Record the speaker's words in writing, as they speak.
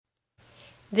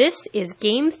This is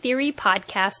Game Theory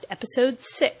Podcast, Episode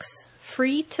 6,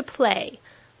 Free to Play,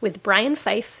 with Brian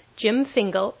Fife, Jim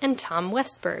Fingal, and Tom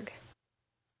Westberg.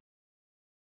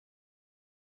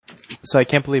 So I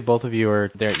can't believe both of you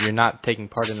are there. You're not taking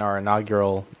part in our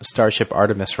inaugural Starship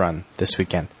Artemis run this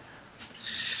weekend.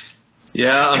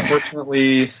 Yeah,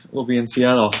 unfortunately, we'll be in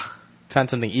Seattle. Found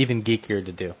something even geekier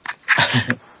to do.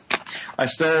 I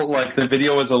still, the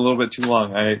video was a little bit too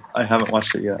long. I haven't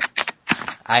watched it yet.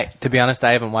 To be honest,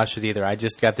 I haven't watched it either. I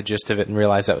just got the gist of it and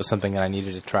realized that was something that I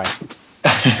needed to try.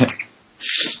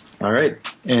 All right,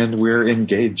 and we're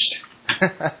engaged.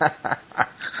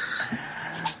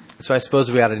 So I suppose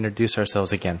we ought to introduce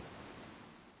ourselves again.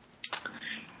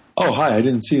 Oh, hi, I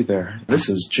didn't see you there. This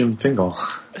is Jim Fingal.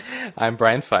 I'm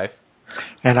Brian Fife.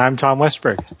 And I'm Tom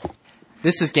Westberg.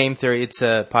 This is Game Theory. It's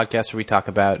a podcast where we talk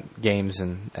about games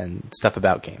and stuff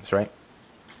about games, right?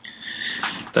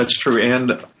 That's true,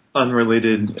 and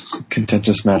unrelated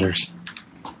contentious matters.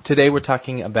 Today we're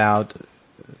talking about,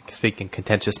 speaking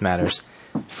contentious matters,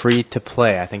 free to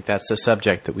play. I think that's the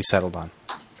subject that we settled on.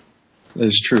 That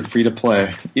is true, free to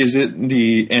play. Is it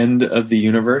the end of the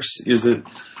universe? Is it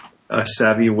a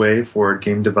savvy way for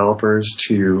game developers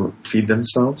to feed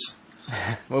themselves?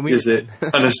 Is it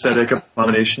an aesthetic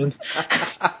abomination?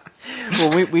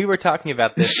 Well, we were talking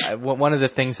about this. One of the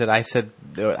things that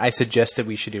I suggested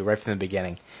we should do right from the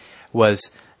beginning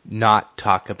was not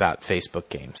talk about Facebook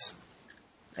games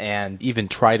and even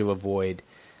try to avoid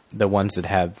the ones that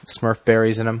have Smurf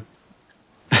berries in them.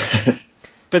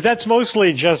 But that's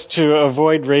mostly just to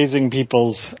avoid raising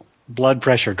people's blood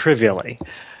pressure trivially,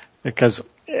 because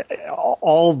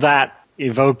all that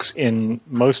evokes in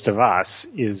most of us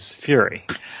is fury.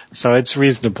 So it's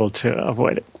reasonable to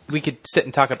avoid it. We could sit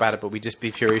and talk about it, but we'd just be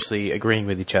furiously agreeing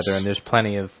with each other, and there's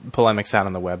plenty of polemics out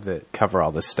on the web that cover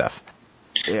all this stuff.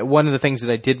 One of the things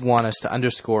that I did want us to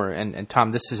underscore, and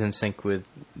Tom, this is in sync with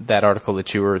that article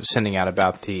that you were sending out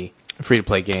about the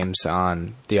free-to-play games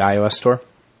on the iOS store.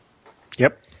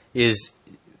 Yep. Is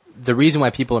the reason why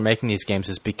people are making these games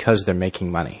is because they're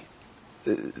making money.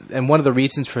 And one of the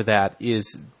reasons for that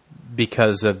is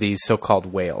because of these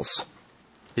so-called whales.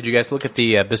 Did you guys look at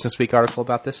the Business Week article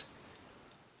about this?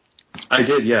 I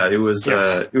did, yeah. It was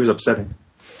upsetting.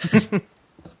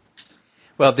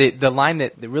 Well, the line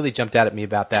that really jumped out at me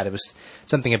about that, it was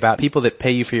something about people that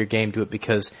pay you for your game do it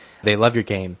because they love your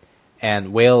game,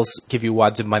 and whales give you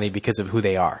wads of money because of who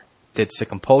they are. It's a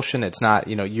compulsion. It's not,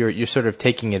 you're sort of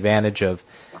taking advantage of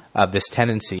this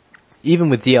tendency. Even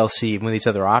with DLC, even with these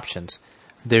other options,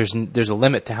 there's a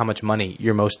limit to how much money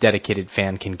your most dedicated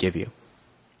fan can give you.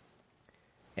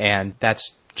 And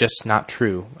that's just not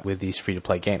true with these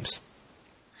free-to-play games.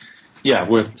 Yeah,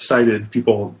 with cited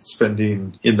people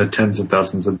spending in the tens of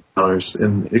thousands of dollars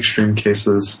in extreme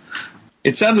cases.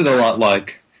 It sounded a lot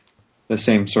like the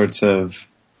same sorts of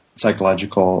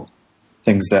psychological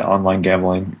things that online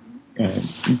gambling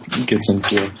gets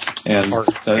into. And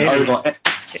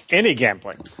any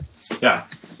gambling. Yeah.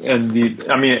 And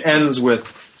it ends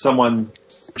with someone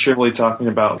cheerfully talking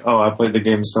about, I played the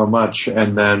game so much,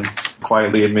 and then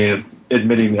quietly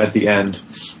admitting at the end,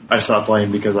 I stopped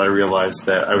playing because I realized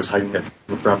that I was hiding it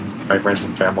from my friends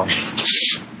and family.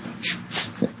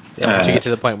 Yeah, once you get to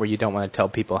the point where you don't want to tell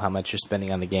people how much you're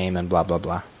spending on the game and blah, blah,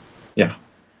 blah. Yeah.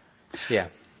 Yeah.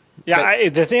 Yeah,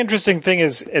 the interesting thing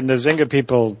is, and the Zynga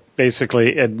people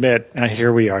basically admit, and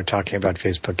here we are talking about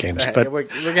Facebook games, but we're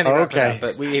going to wrap it up,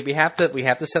 but we have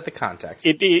to set the context.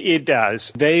 It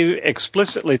does. They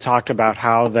explicitly talked about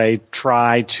how they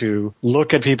try to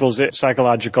look at people's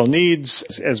psychological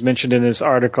needs, as mentioned in this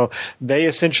article. They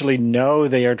essentially know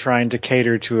they are trying to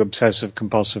cater to obsessive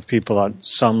compulsive people on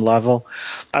some level.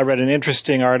 I read an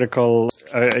interesting article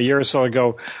a year or so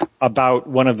ago about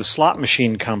one of the slot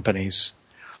machine companies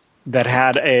that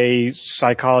had a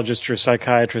psychologist or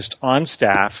psychiatrist on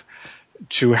staff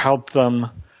to help them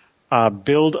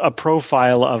build a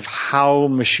profile of how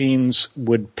machines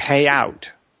would pay out.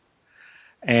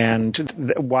 And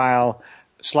while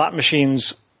slot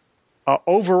machines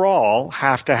overall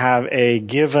have to have a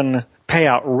given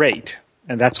payout rate,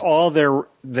 and that's all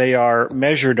they are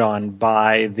measured on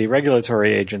by the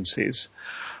regulatory agencies,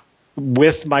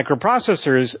 with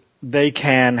microprocessors, they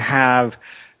can have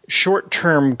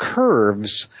short-term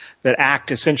curves that act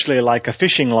essentially like a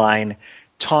fishing line,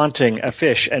 taunting a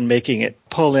fish and making it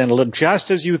pull in a little.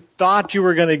 Just as you thought you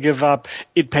were going to give up,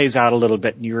 it pays out a little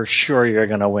bit, and you're sure you're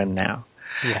going to win now.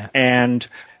 Yeah. And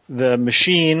the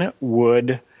machine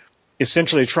would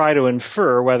essentially try to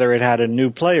infer whether it had a new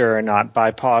player or not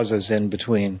by pauses in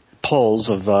between pulls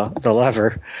of the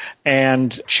lever,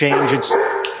 and change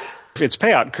its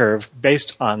payout curve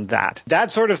based on that.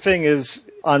 That sort of thing is,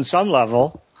 on some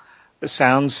level, it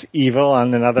sounds evil.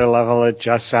 On another level, it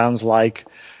just sounds like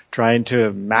trying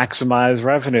to maximize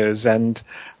revenues. And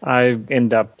I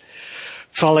end up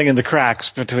falling in the cracks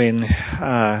between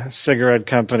cigarette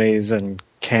companies and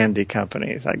candy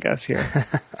companies, I guess, here.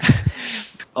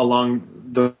 Along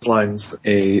those lines,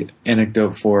 a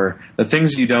anecdote for the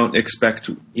things you don't expect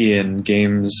in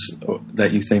games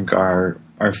that you think are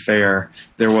fair.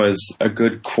 There was a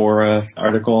good Quora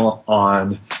article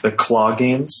on the claw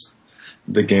games,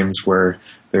 the games where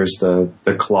there's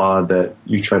the claw that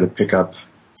you try to pick up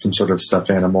some sort of stuffed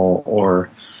animal or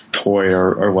toy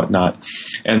or whatnot.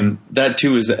 And that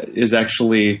too is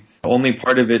actually, only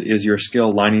part of it is your skill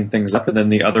lining things up, and then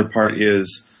the other part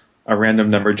is a random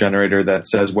number generator that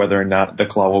says whether or not the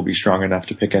claw will be strong enough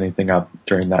to pick anything up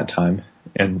during that time.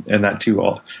 And that too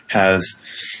has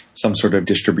some sort of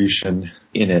distribution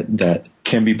in it that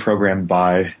can be programmed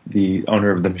by the owner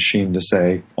of the machine to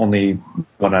say only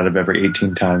 1 out of every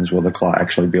 18 times will the claw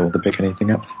actually be able to pick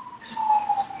anything up.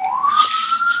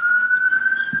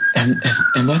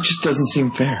 And that just doesn't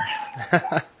seem fair.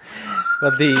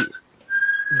 Well,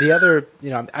 the other,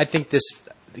 I think this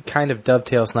kind of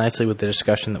dovetails nicely with the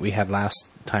discussion that we had last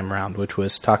time around, which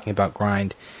was talking about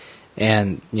grind,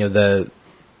 and the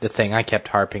thing I kept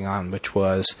harping on, which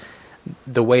was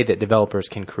the way that developers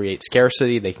can create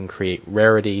scarcity, they can create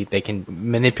rarity, they can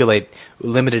manipulate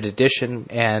limited edition,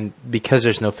 and because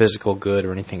there's no physical good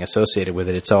or anything associated with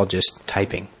it, it's all just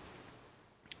typing,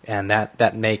 and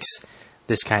that makes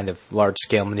this kind of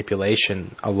large-scale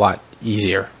manipulation a lot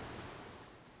easier.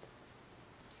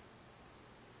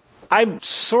 I'm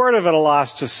sort of at a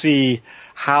loss to see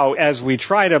how, as we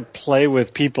try to play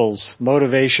with people's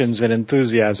motivations and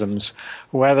enthusiasms,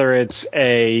 whether it's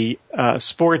a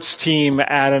sports team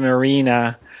at an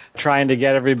arena trying to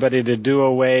get everybody to do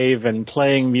a wave and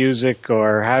playing music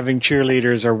or having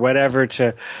cheerleaders or whatever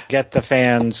to get the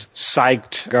fans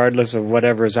psyched regardless of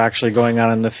whatever is actually going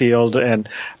on in the field, and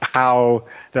how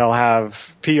they'll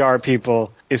have PR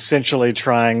people essentially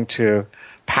trying to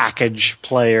package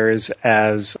players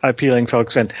as appealing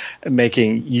folks and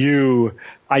making you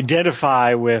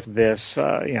identify with this,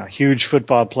 huge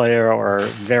football player or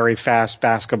very fast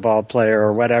basketball player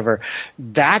or whatever.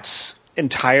 That's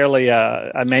entirely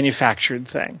a manufactured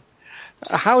thing.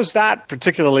 How is that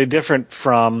particularly different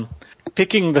from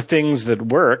picking the things that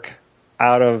work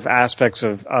out of aspects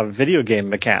of video game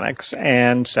mechanics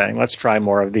and saying, let's try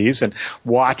more of these, and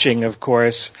watching, of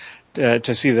course,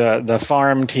 to see the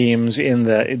farm teams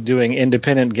doing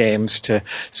independent games to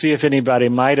see if anybody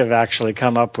might have actually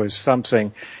come up with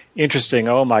something interesting.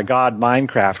 Oh my God,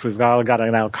 Minecraft. We've all got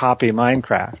to now copy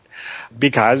Minecraft.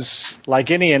 Because,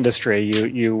 like any industry,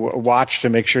 you watch to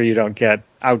make sure you don't get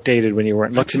outdated when you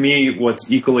weren't looking. To me,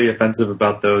 what's equally offensive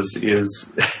about those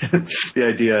is the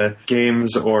idea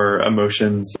games or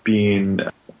emotions being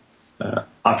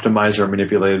optimized or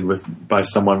manipulated by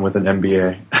someone with an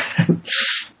MBA.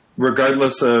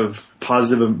 Regardless of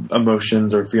positive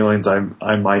emotions or feelings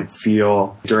I might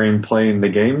feel during playing the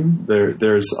game,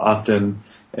 there's often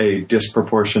a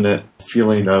disproportionate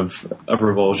feeling of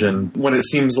revulsion when it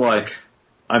seems like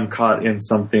I'm caught in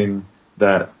something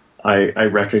that I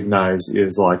recognize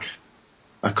is like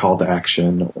a call to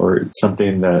action or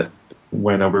something that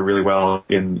went over really well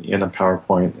in a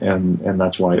PowerPoint, and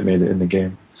that's why it made it in the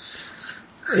game.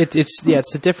 It's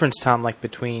the difference, Tom, like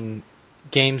between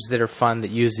games that are fun that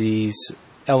use these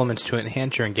elements to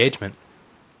enhance your engagement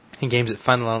and games that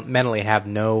fundamentally have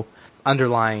no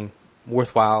underlying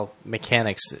worthwhile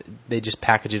mechanics. They just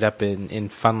package it up in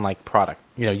fun-like product,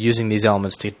 using these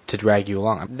elements to drag you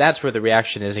along. That's where the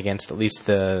reaction is against at least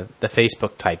the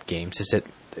Facebook type games, is that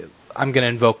I'm going to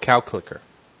invoke Cow Clicker.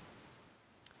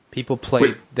 People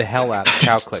play the hell out of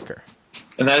Cow Clicker.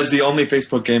 And that is the only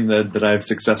Facebook game that I've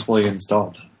successfully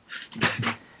installed.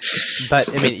 But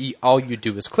all you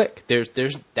do is click.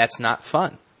 That's not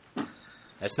fun.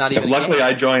 That's not even. Luckily,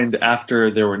 I joined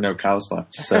after there were no cows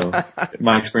left, so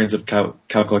my experience of Cow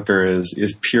Clicker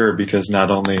is pure because not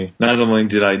only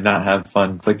did I not have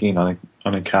fun clicking on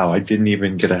a cow, I didn't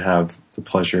even get to have the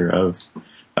pleasure of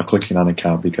clicking on a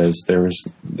cow because there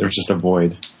was just a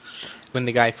void. When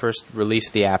the guy first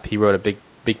released the app, he wrote a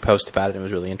big post about it. And it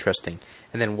was really interesting.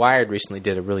 And then Wired recently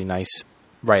did a really nice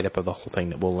write up of the whole thing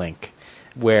that we'll link,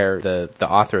 where the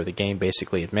author of the game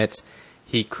basically admits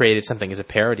he created something as a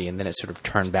parody and then it sort of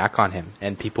turned back on him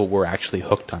and people were actually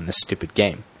hooked on this stupid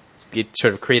game. It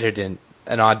sort of created an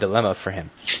odd dilemma for him.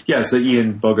 Yeah, it's the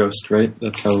Ian Bogost, right?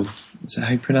 Is that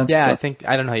how you pronounce it? Yeah,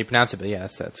 I don't know how you pronounce it, but yeah,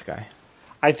 that's the guy.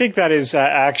 I think that is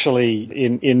actually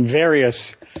in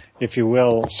various, if you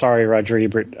will, sorry, Roger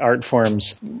Ebert, art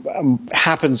forms,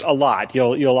 happens a lot.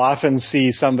 You'll often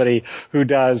see somebody who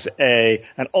does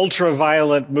an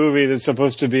ultra-violent movie that's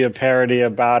supposed to be a parody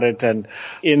about it and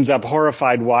ends up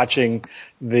horrified watching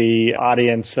the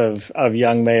audience of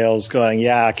young males going,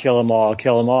 yeah, kill them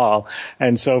all,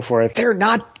 and so forth. They're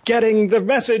not getting the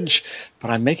message, but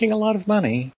I'm making a lot of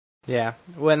money. Yeah.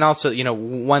 Well, and also,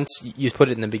 once you put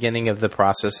it in the beginning of the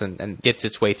process and gets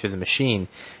its way through the machine,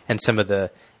 and some of the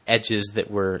edges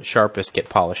that were sharpest get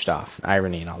polished off,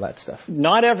 irony and all that stuff.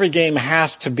 Not every game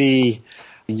has to be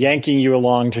yanking you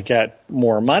along to get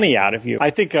more money out of you.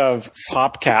 I think of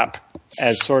PopCap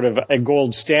as sort of a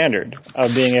gold standard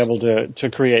of being able to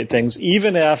create things,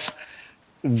 even if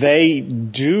they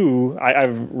do,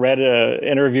 I've read an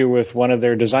interview with one of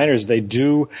their designers, they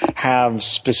do have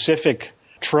specific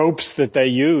tropes that they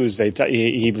use.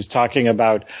 He was talking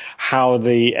about how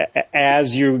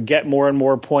as you get more and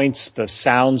more points, the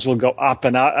sounds will go up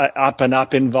and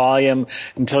up in volume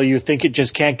until you think it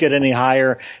just can't get any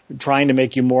higher, trying to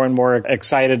make you more and more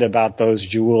excited about those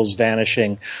jewels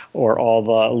vanishing or all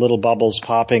the little bubbles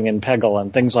popping in Peggle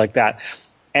and things like that.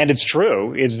 And it's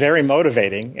true. It's very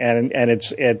motivating, and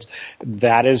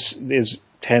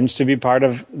tends to be part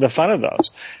of the fun of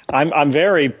those. I'm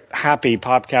very happy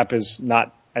PopCap is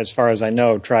not, as far as I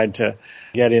know, tried to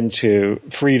get into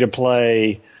free to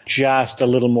play, just a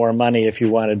little more money if you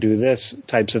want to do this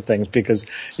types of things, because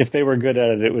if they were good at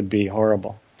it, it would be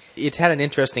horrible. It's had an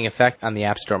interesting effect on the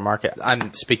App Store market.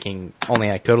 I'm speaking only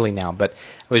anecdotally now, but I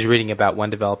was reading about one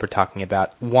developer talking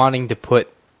about wanting to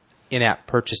put in-app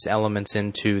purchase elements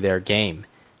into their game,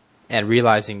 and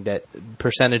realizing that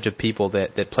percentage of people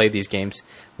that play these games,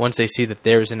 once they see that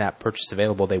there's an app purchase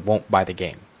available, they won't buy the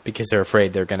game because they're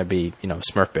afraid they're going to be,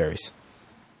 Smurfberries.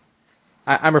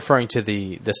 I'm referring to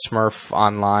the Smurf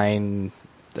Online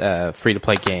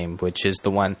free-to-play game, which is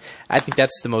the one. I think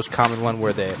that's the most common one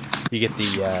where you get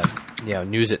the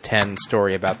News at 10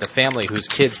 story about the family whose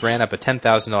kids ran up a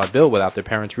 $10,000 bill without their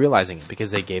parents realizing it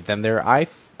because they gave them their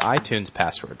iTunes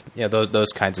password. Yeah,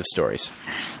 those kinds of stories.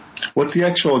 What's the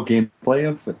actual gameplay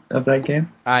of that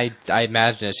game? I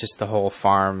imagine it's just the whole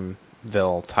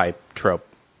Farmville type trope.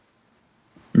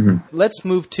 Mm-hmm. Let's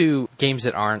move to games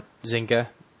that aren't Zynga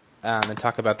and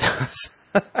talk about those.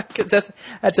 Because that's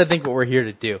I think what we're here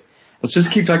to do. Let's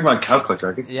just keep talking about Cow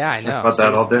Clicker. Yeah, I know. Talk about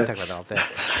that all day. Talk about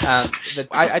that all day.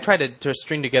 I tried to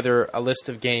string together a list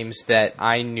of games that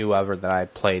I knew of or that I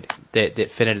played that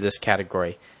fit into this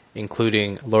category,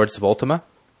 including Lords of Ultima.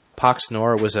 Pax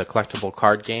Nora was a collectible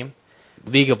card game.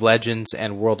 League of Legends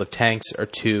and World of Tanks are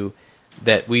two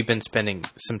that we've been spending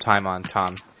some time on,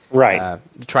 Tom. Right.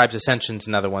 Tribes Ascension's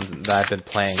another one that I've been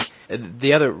playing.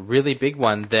 The other really big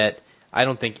one that I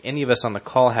don't think any of us on the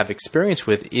call have experience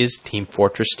with is Team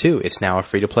Fortress 2. It's now a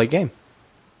free-to-play game.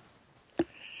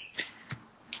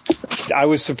 I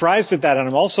was surprised at that, and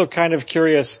I'm also kind of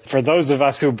curious, for those of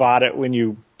us who bought it when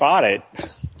you bought it,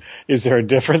 is there a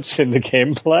difference in the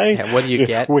gameplay? Yeah, what do you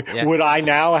get? Would I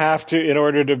now have to, in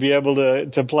order to be able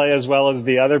to play as well as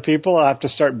the other people, I have to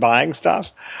start buying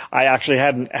stuff? I actually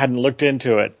hadn't looked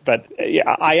into it, but yeah,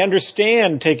 I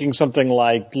understand taking something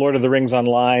like Lord of the Rings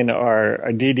Online or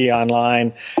DD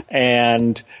Online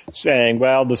and saying,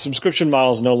 well, the subscription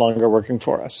model is no longer working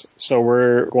for us, so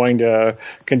we're going to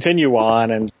continue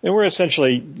on, and we're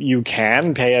essentially, you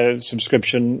can pay a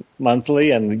subscription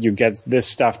monthly and you get this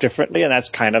stuff differently, and that's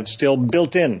kind of still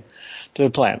built in to the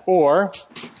plan. Or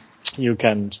you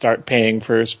can start paying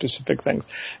for specific things.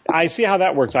 I see how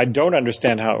that works. I don't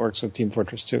understand how it works with Team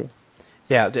Fortress 2.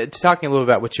 Yeah, talking a little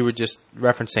about what you were just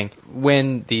referencing,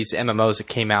 when these MMOs that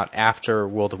came out after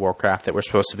World of Warcraft that were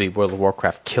supposed to be World of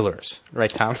Warcraft killers, right,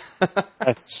 Tom?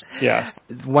 Yes.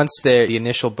 Once the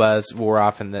initial buzz wore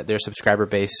off and their subscriber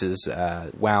bases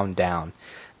wound down,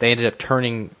 they ended up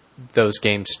turning those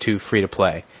games to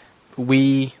free-to-play.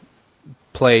 We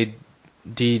played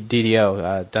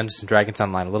DDO, Dungeons and Dragons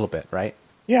Online, a little bit, right?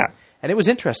 Yeah. And it was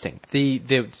interesting.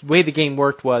 The way the game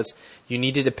worked was you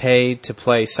needed to pay to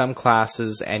play some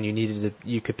classes, and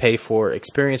you could pay for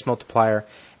experience multiplier.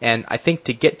 And I think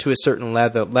to get to a certain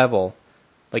level,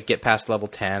 like get past level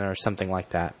 10 or something like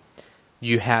that,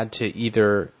 you had to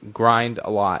either grind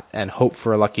a lot and hope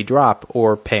for a lucky drop,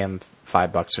 or pay them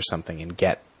 $5 or something and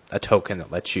get a token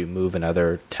that lets you move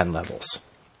another 10 levels.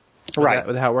 Right.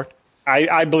 Was that how it worked?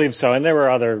 I believe so, and there were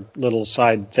other little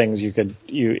side things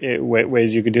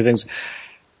ways you could do things.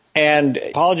 And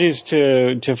apologies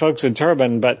to folks at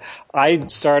Turban, but I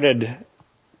started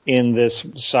in this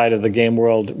side of the game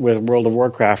world with World of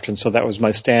Warcraft, and so that was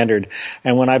my standard.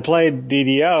 And when I played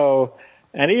DDO,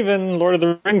 And even Lord of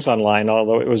the Rings Online,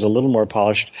 although it was a little more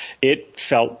polished, it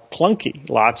felt clunky.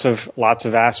 Lots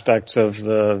of aspects of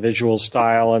the visual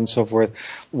style and so forth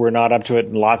were not up to it,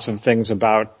 and lots of things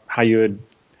about how you would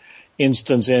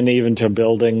instance in even to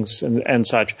buildings and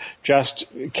such just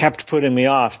kept putting me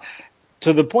off.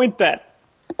 To the point that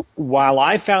while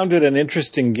I found it an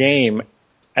interesting game,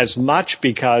 as much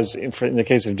because in the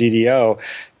case of DDO,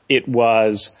 it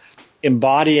was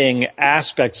embodying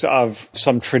aspects of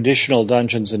some traditional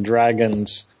Dungeons and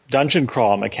Dragons dungeon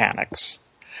crawl mechanics.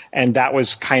 And that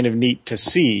was kind of neat to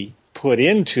see put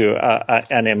into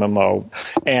an MMO.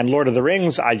 And Lord of the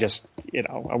Rings, I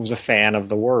was a fan of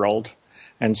the world.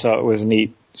 And so it was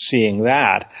neat seeing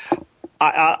that.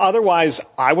 Otherwise,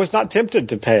 I was not tempted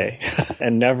to pay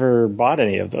and never bought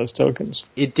any of those tokens.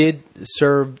 It did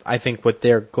serve, I think, what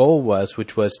their goal was,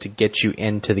 which was to get you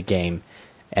into the game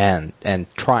and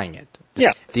trying it.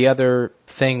 Yeah. The other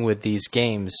thing with these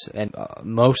games, and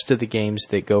most of the games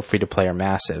that go free to play are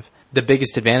massive. The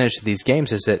biggest advantage of these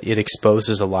games is that it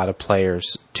exposes a lot of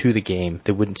players to the game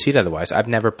that wouldn't see it otherwise. I've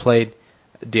never played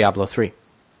Diablo 3.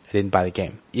 I didn't buy the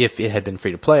game. If it had been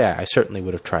free to play, I certainly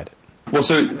would have tried it. Well,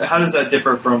 so how does that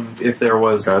differ from if there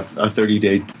was a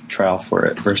 30-day trial for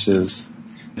it versus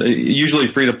usually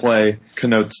free to play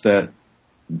connotes that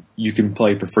you can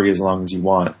play for free as long as you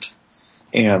want,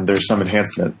 and there's some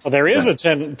enhancement. Well, there is a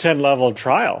 10 level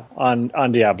trial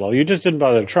on Diablo. You just didn't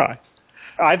bother to try.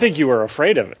 I think you were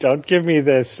afraid of it. Don't give me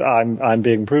this I'm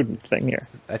being prudent thing here.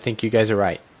 I think you guys are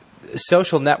right.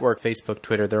 Social network, Facebook,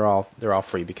 Twitter, they're all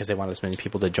free because they want as many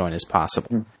people to join as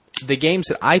possible. The games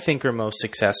that I think are most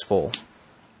successful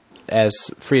as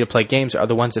free-to-play games are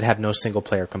the ones that have no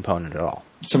single-player component at all.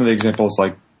 Some of the examples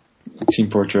like Team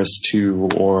Fortress 2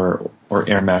 or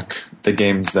Airmech, the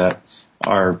games that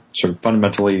are sort of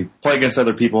fundamentally play against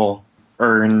other people,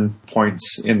 earn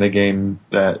points in the game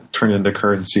that turn into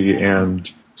currency,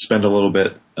 and spend a little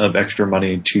bit of extra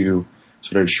money to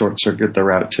sort of short-circuit the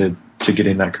route to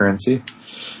getting that currency.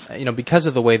 Because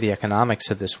of the way the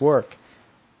economics of this work,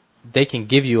 they can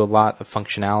give you a lot of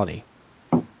functionality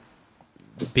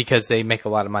because they make a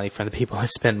lot of money from the people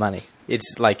that spend money.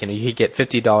 It's like, you could get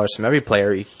 $50 from every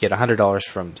player, you could get $100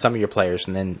 from some of your players,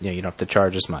 and then you don't have to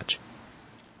charge as much.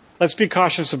 Let's be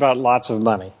cautious about lots of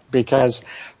money, because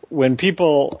when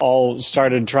people all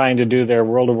started trying to do their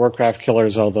World of Warcraft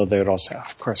killers, although they would all say,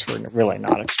 of course, we're really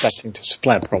not expecting to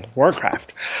supplant World of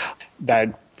Warcraft,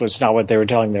 that was not what they were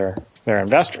telling their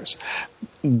investors.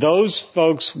 Those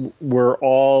folks were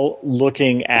all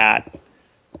looking at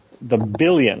the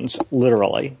billions,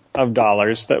 literally, of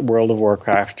dollars that World of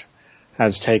Warcraft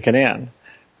has taken in.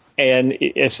 And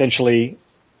essentially,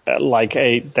 like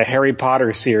the Harry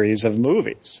Potter series of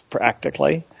movies,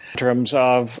 practically, in terms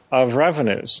of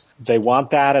revenues. They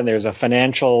want that, and there's a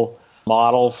financial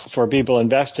model for people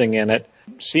investing in it.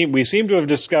 We seem to have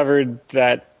discovered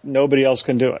that nobody else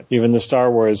can do it. Even the Star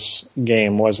Wars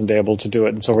game wasn't able to do it,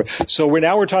 and so forth. So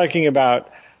we're talking about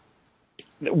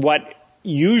what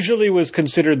usually was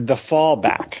considered the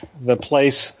fallback, the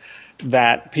place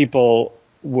that people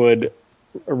would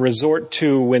resort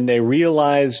to when they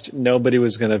realized nobody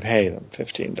was going to pay them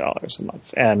 $15 a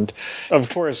month. And of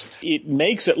course, it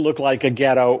makes it look like a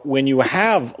ghetto when you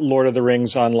have Lord of the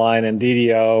Rings Online and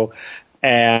DDO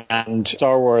and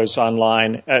Star Wars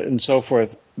Online and so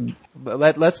forth.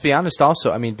 But let's be honest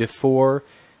also. I mean, before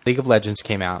League of Legends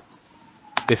came out,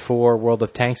 before World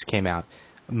of Tanks came out,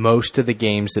 most of the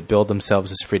games that build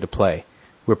themselves as free-to-play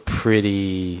were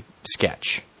pretty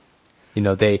sketch.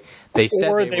 They said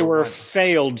or they were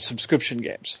failed subscription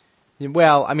games.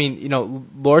 Well, I mean,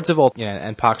 Lords of Old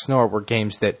and Pax Nor were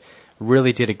games that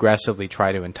really did aggressively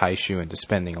try to entice you into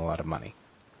spending a lot of money.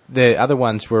 The other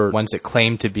ones were ones that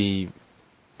claimed to be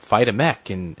fight a mech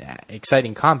and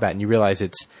exciting combat, and you realize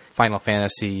it's Final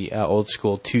Fantasy, old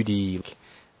school 2D.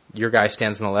 Your guy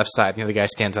stands on the left side, the other guy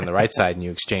stands on the right side, and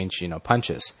you exchange,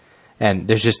 punches. And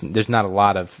there's not a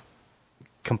lot of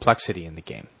complexity in the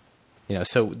game.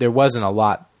 So there wasn't a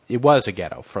lot. It was a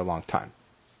ghetto for a long time.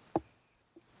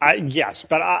 Yes,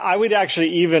 but I would actually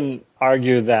even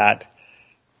argue that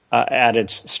at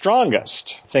its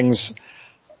strongest, things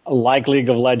like League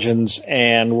of Legends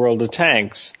and World of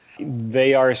Tanks,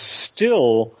 they are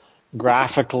still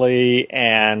graphically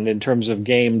and in terms of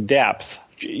game depth,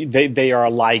 they are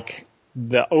like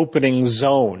the opening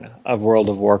zone of World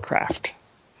of Warcraft.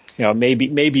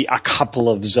 Maybe a couple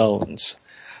of zones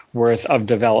worth of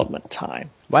development time.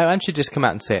 Why don't you just come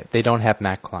out and say it? They don't have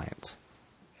Mac clients.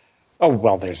 Oh,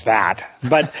 well, there's that.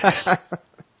 But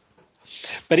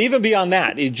but even beyond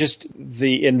that,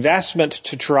 the investment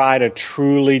to try to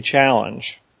truly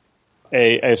challenge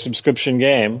a subscription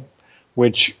game,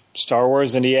 which Star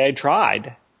Wars and EA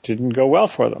tried. Didn't go well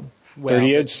for them. Well,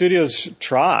 38 Studios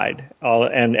tried.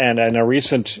 And in a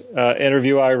recent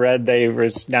interview I read, they were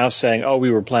now saying,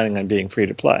 we were planning on being free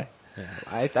to play. Yeah,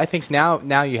 I think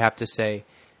now you have to say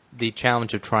the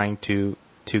challenge of trying to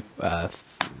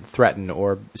threaten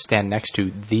or stand next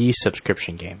to the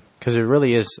subscription game, because there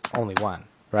really is only one,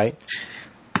 right?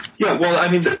 Yeah, well, I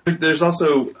mean, there's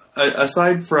also,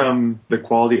 aside from the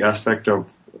quality aspect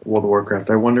of World of Warcraft,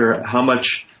 I wonder how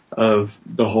much of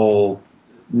the whole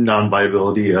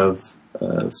non-viability of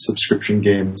subscription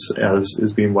games, as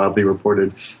is being widely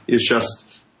reported, is just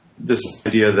this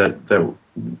idea that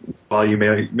while you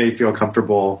may feel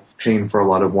comfortable paying for a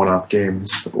lot of one-off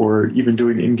games or even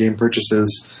doing in-game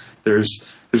purchases, there's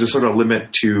a sort of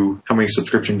limit to how many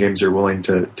subscription games you're willing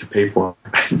to pay for.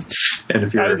 And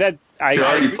if you're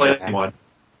already playing one.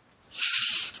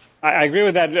 I agree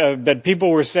with that, that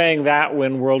people were saying that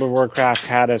when World of Warcraft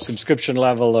had a subscription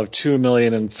level of 2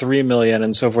 million and 3 million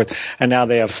and so forth, and now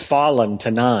they have fallen to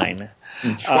 9.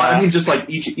 Well, I mean, just like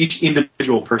each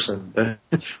individual person.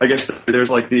 I guess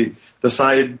there's like the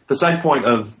side point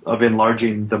of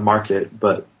enlarging the market,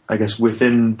 but I guess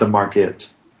within the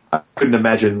market, I couldn't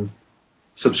imagine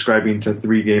subscribing to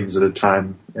 3 games at a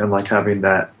time and like having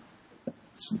that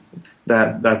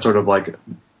sort of like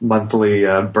monthly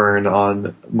burn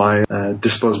on my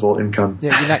disposable income.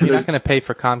 Yeah, you're not going to pay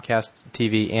for Comcast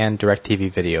TV and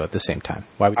DirecTV video at the same time.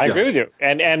 Why would you? I agree with you.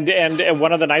 And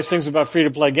one of the nice things about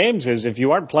free-to-play games is if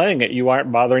you aren't playing it, you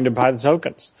aren't bothering to buy the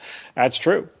tokens. That's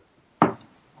true.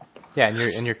 Yeah,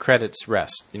 and your credits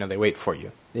rest. They wait for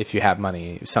you if you have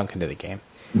money sunk into the game.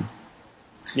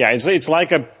 Yeah, it's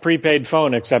like a prepaid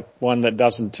phone, except one that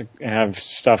doesn't have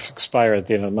stuff expire at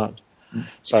the end of the month.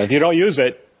 So if you don't use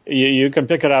it, you can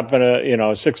pick it up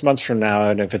in 6 months from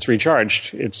now, and if it's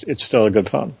recharged, it's still a good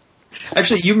phone.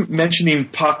 Actually, you mentioning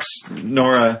pucks,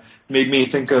 Nora, made me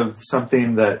think of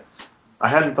something that I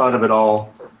hadn't thought of at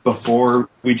all before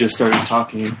we just started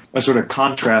talking. A sort of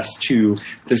contrast to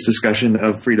this discussion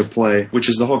of free to play, which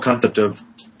is the whole concept of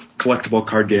collectible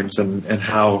card games and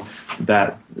how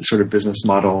that sort of business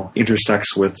model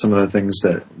intersects with some of the things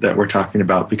that we're talking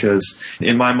about. Because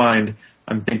in my mind,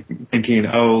 I'm thinking,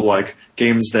 like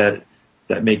games that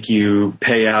make you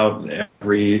pay out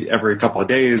every couple of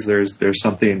days. There's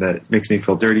something that makes me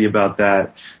feel dirty about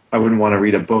that. I wouldn't want to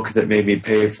read a book that made me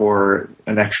pay for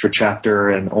an extra chapter,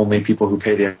 and only people who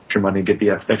pay the extra money get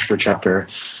the extra chapter.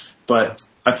 But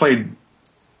I played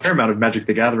a fair amount of Magic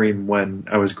the Gathering when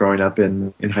I was growing up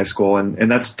in high school,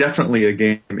 and that's definitely a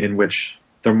game in which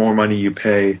the more money you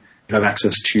pay, you have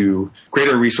access to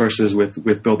greater resources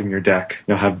with building your deck.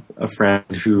 You'll have a friend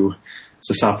who is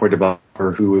a software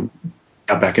developer who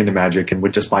got back into Magic and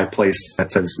would just buy place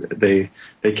that says they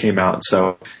came out.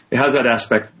 So it has that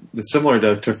aspect that's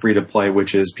similar to free to play,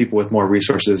 which is people with more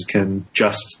resources can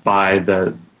just buy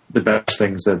the best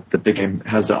things that the big game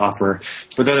has to offer.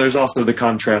 But then there's also the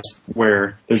contrast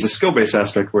where there's a skill-based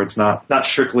aspect where it's not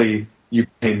strictly you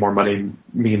paying more money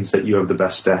means that you have the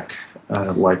best deck.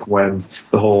 Like when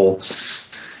the whole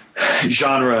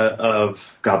genre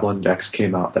of goblin decks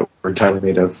came out that were entirely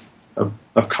made of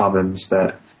commons,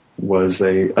 that was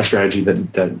a strategy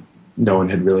that no one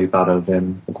had really thought of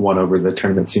and won over the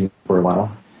tournament scene for a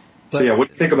while. So yeah, what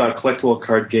do you think about collectible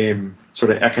card game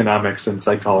sort of economics and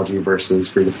psychology versus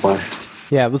free to play?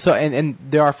 Yeah, well, so and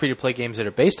there are free to play games that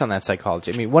are based on that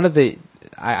psychology. I mean, one of the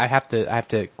I have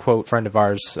to quote a friend of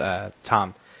ours,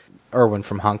 Tom Irwin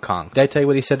from Hong Kong. Did I tell you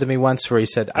what he said to me once? Where he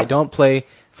said, "I don't play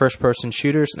first-person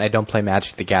shooters and I don't play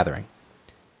Magic the Gathering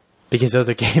because those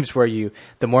are games where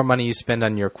the more money you spend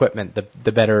on your equipment,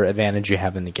 the better advantage you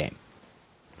have in the game."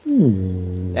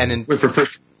 And for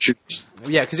first shooters,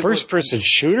 yeah, because first-person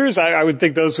shooters, I would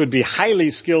think those would be highly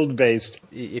skill based.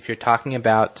 If you're talking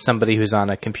about somebody who's on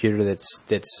a computer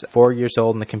that's 4 years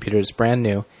old and the computer is brand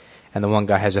new, and the one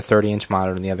guy has a 30-inch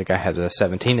monitor and the other guy has a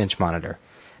 17-inch monitor,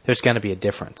 there's going to be a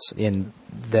difference in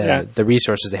the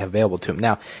resources they have available to them.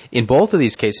 Now, in both of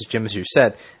these cases, Jim, as you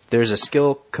said, there's a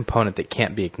skill component that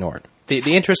can't be ignored.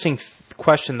 The interesting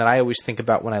question that I always think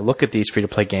about when I look at these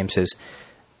free-to-play games is,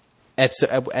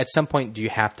 at some point, do you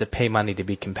have to pay money to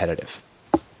be competitive?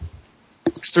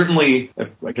 Certainly,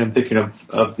 again, thinking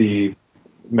of the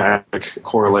Magic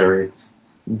corollary,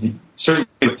 certainly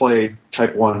to play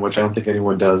Type 1, which I don't think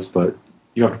anyone does, but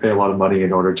you have to pay a lot of money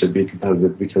in order to be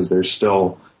competitive because there's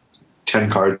still 10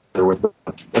 cards that are worth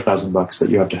 $1,000 that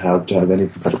you have to have any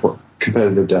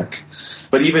competitive deck.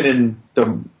 But even in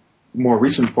the more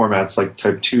recent formats like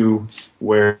Type 2,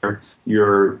 where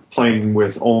you're playing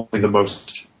with only the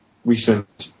most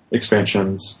recent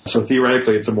expansions, so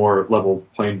theoretically it's a more level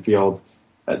playing field.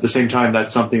 at the same time,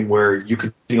 that's something where you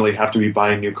continually have to be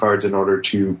buying new cards in order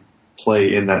to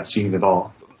play in that scene at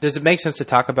all. Does it make sense to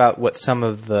talk about what some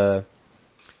of the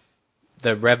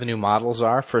revenue models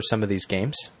are for some of these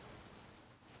games?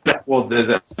 Well,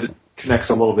 that connects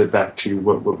a little bit back to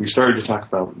what we started to talk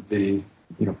about, the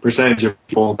percentage of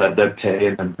people that pay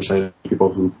and then percentage of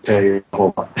people who pay a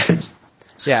whole lot.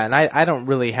 Yeah, and I don't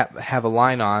really have a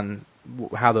line on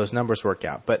how those numbers work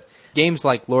out. But games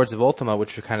like Lords of Ultima,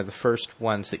 which were kind of the first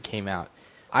ones that came out,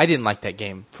 I didn't like that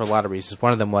game for a lot of reasons.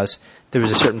 One of them was there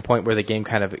was a certain point where the game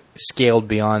kind of scaled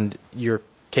beyond your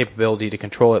capability to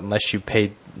control it unless you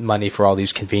paid money for all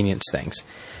these convenience things.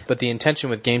 But the intention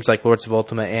with games like Lords of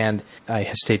Ultima and, I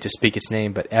hesitate to speak its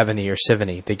name, but Evany or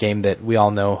Sivany, the game that we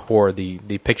all know for the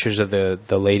pictures of the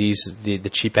ladies, the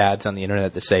cheap ads on the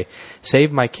internet that say,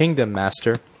 "Save my kingdom,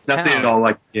 master." Not that at all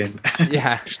like the game.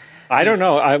 Yeah. I don't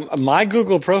know. My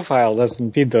Google profile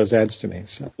doesn't feed those ads to me.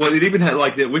 So. Well, it even had,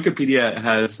 the Wikipedia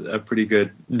has a pretty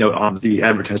good note on the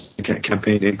advertising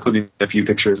campaign, including a few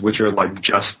pictures, which are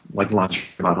just launch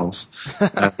models.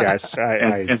 Yes,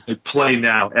 and they play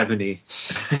now, Ebony.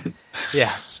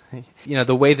 Yeah.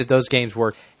 The way that those games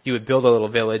work, you would build a little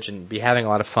village and be having a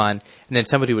lot of fun, and then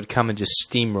somebody would come and just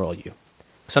steamroll you.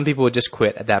 Some people would just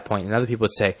quit at that point, and other people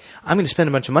would say, "I'm going to spend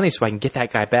a bunch of money so I can get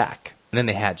that guy back." And then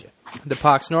they had you. The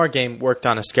Pax Nor game worked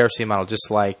on a scarcity model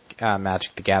just like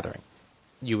Magic the Gathering.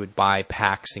 You would buy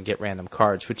packs and get random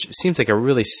cards, which seems like a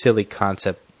really silly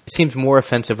concept. It seems more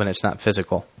offensive when it's not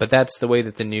physical. But that's the way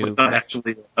that the new... It's not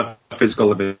actually a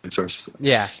physical event source.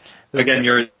 Yeah. Again,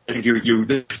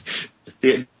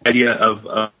 the idea of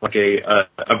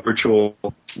a virtual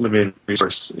limited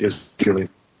resource is purely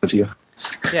the idea.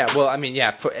 Yeah, well,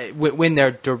 when they're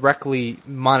directly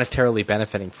monetarily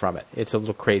benefiting from it, it's a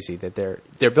little crazy that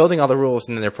they're building all the rules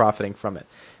and then they're profiting from it.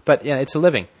 But it's a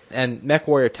living. And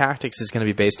MechWarrior Tactics is going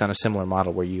to be based on a similar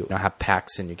model where you have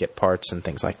packs and you get parts and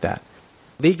things like that.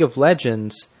 League of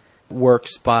Legends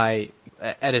works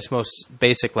at its most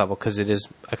basic level because it is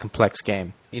a complex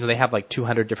game. They have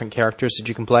 200 different characters that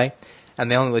you can play, and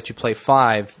they only let you play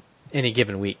 5 any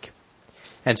given week.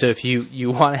 And so if you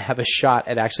want to have a shot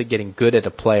at actually getting good at a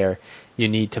player, you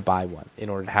need to buy one in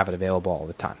order to have it available all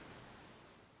the time.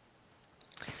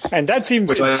 And that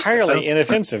seems entirely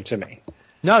inoffensive to me.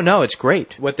 No, it's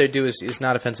great. What they do is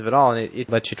not offensive at all, and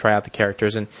it lets you try out the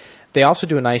characters. And they also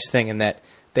do a nice thing in that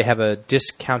they have a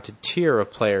discounted tier of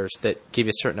players that give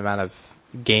you a certain amount of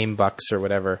game bucks or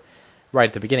whatever right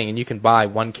at the beginning, and you can buy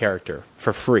one character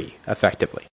for free,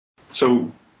 effectively.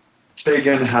 So... say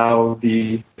again how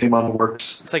the pay model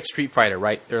works. It's like Street Fighter,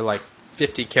 right? There are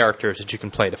 50 characters that you can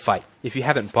play to fight. If you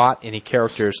haven't bought any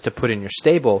characters to put in your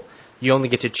stable, you only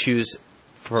get to choose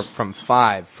from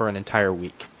 5 for an entire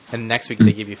week. And next week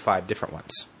they give you 5 different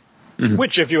ones. Mm-hmm.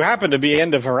 Which, if you happen to be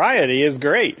into variety, is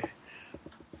great.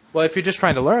 Well, if you're just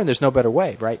trying to learn, there's no better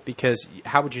way, right? Because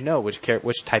how would you know which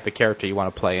type of character you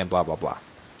want to play and blah, blah, blah.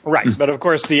 Right, but of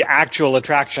course the actual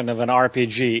attraction of an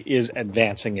RPG is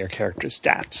advancing your character's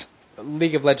stats.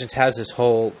 League of Legends has this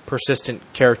whole persistent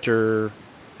character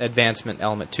advancement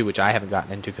element too, which I haven't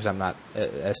gotten into because I'm not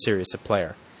as serious a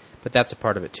player. But that's a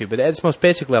part of it too. But at its most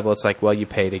basic level, it's you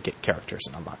pay to get characters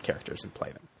and unlock characters and play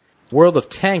them. World of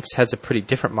Tanks has a pretty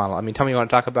different model. Tell me, you want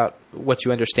to talk about what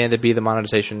you understand to be the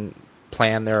monetization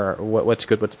plan there, or what's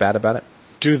good, what's bad about it?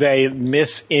 Do they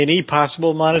miss any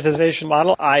possible monetization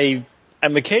model? I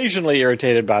am occasionally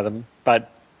irritated by them, but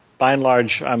by and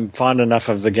large, I'm fond enough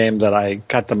of the game that I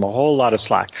cut them a whole lot of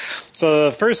slack. So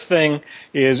the first thing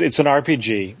is it's an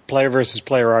RPG, player versus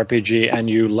player RPG, and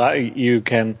you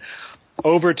can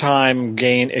over time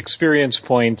gain experience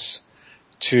points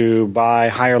to buy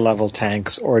higher level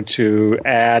tanks or to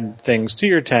add things to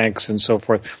your tanks and so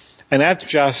forth. And that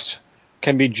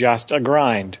can be just a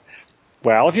grind.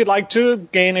 Well, if you'd like to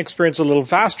gain experience a little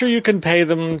faster, you can pay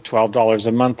them $12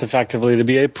 a month effectively to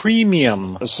be a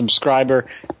premium subscriber,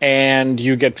 and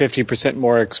you get 50%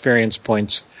 more experience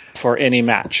points for any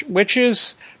match, which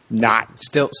is not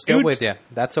still good, with you.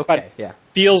 That's okay. Yeah,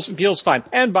 feels fine.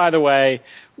 And by the way,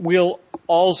 we'll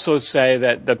also say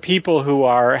that the people who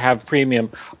have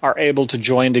premium are able to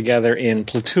join together in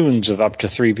platoons of up to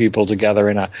 3 people together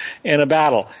in a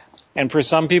battle. And for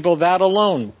some people, that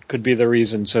alone could be the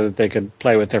reason so that they could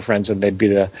play with their friends and they'd be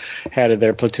the head of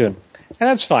their platoon. And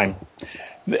that's fine.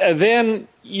 Then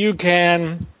you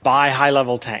can buy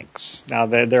high-level tanks. Now,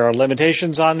 there are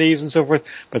limitations on these and so forth,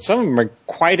 but some of them are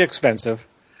quite expensive.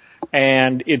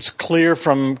 And it's clear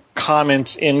from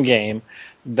comments in-game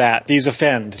that these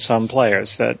offend some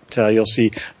players, that you'll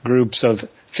see groups of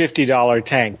 $50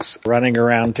 tanks running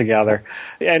around together.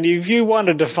 And if you want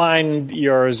to define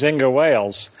your Zynga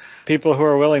whales, people who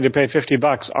are willing to pay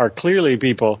 $50 are clearly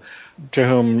people to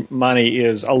whom money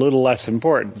is a little less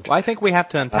important. Well, I think we have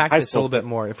to unpack this a little bit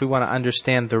more if we want to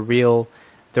understand the real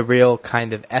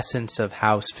kind of essence of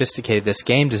how sophisticated this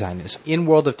game design is. In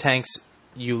World of Tanks,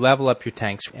 you level up your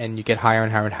tanks and you get higher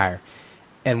and higher and higher.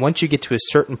 And once you get to a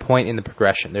certain point in the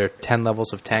progression, there are 10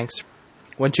 levels of tanks.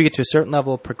 Once you get to a certain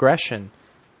level of progression,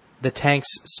 the tanks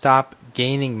stop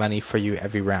gaining money for you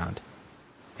every round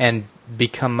and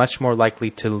become much more likely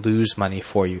to lose money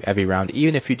for you every round,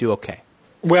 even if you do okay.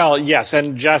 Well, yes,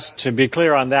 and just to be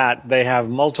clear on that, they have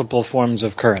multiple forms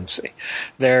of currency.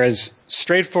 There's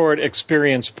straightforward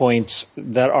experience points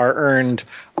that are earned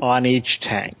on each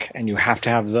tank, and you have to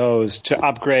have those to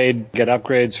upgrade, get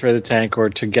upgrades for the tank,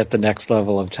 or to get the next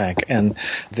level of tank. And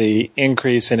the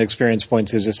increase in experience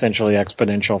points is essentially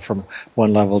exponential from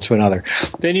one level to another.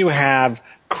 Then you have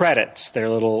credits. They're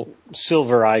little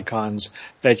silver icons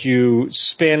that you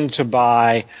spin to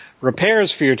buy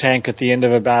repairs for your tank at the end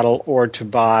of a battle or to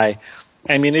buy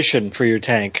ammunition for your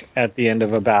tank at the end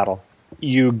of a battle.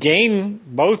 You gain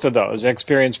both of those,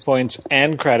 experience points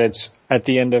and credits, at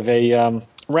the end of a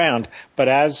round. But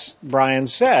as Brian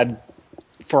said,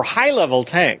 for high-level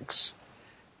tanks,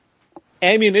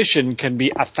 ammunition can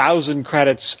be 1,000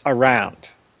 credits a round.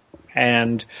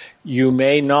 And you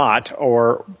may not,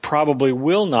 or probably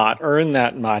will not, earn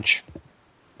that much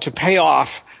to pay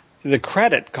off the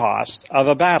credit cost of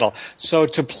a battle. So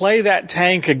to play that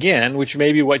tank again, which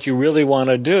may be what you really want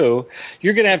to do,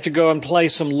 you're going to have to go and play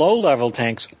some low-level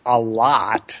tanks a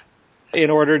lot in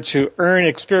order to earn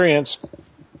experience,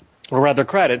 or rather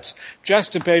credits,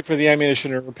 just to pay for the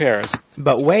ammunition and repairs.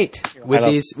 But wait, with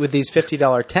these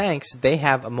 $50 tanks, they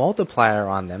have a multiplier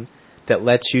on them that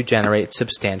lets you generate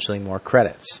substantially more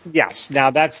credits. Yes. Now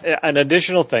that's an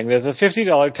additional thing. That the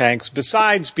 $50 tanks,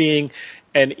 besides being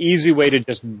an easy way to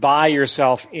just buy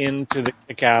yourself into the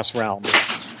kick-ass realm,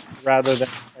 rather than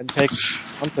take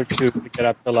a month or two to get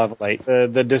up to level 8,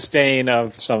 the disdain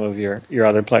of some of your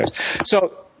other players.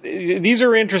 So these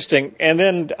are interesting. And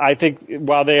then I think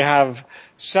while they have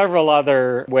several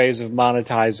other ways of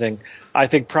monetizing, I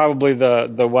think probably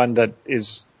the one that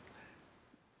is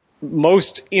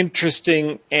most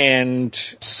interesting and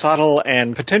subtle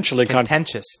and potentially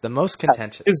contentious, the most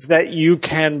contentious, is that you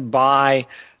can buy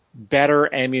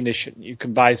better ammunition. You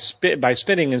can buy by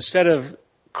spending, instead of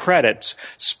credits,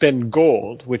 spend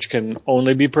gold, which can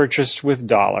only be purchased with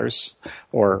dollars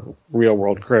or real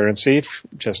world currency,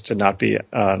 just to not be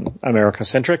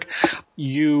America-centric.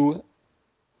 You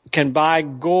can buy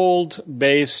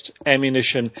gold-based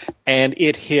ammunition, and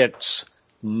it hits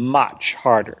much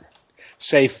harder.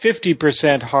 Say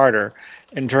 50% harder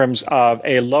in terms of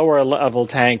a lower level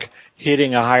tank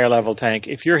hitting a higher level tank.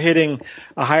 If you're hitting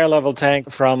a higher level tank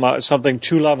from something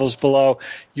 2 levels below,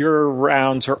 your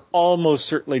rounds are almost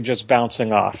certainly just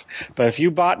bouncing off. But if you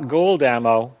bought gold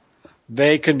ammo,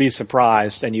 they can be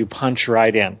surprised and you punch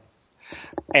right in.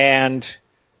 And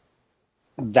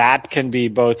that can be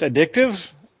both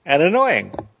addictive and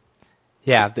annoying.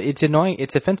 Yeah, it's annoying.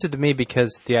 It's offensive to me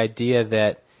because the idea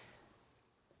that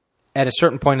at a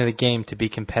certain point in the game, to be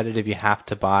competitive, you have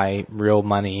to buy real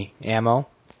money ammo.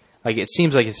 Like, it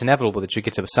seems like it's inevitable that you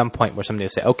get to some point where somebody will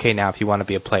say, okay, now if you want to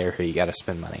be a player here, you got to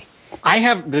spend money. I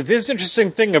have this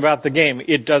interesting thing about the game.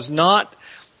 It does not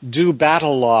do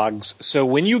battle logs. So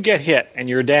when you get hit and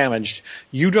you're damaged,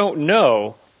 you don't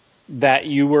know that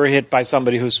you were hit by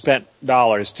somebody who spent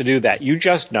dollars to do that. You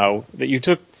just know that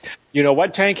you know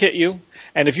what tank hit you.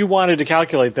 And if you wanted to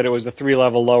calculate that it was a 3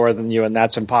 level lower than you, and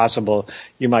that's impossible,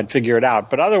 you might figure it out.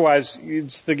 But otherwise,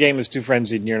 the game is too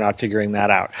frenzied and you're not figuring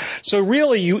that out. So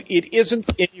really, it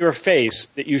isn't in your face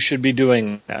that you should be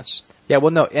doing this. Yeah,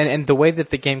 well, no, and the way that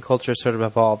the game culture sort of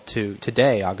evolved to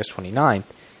today, August 29,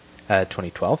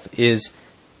 2012, is,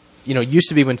 you know, it used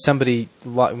to be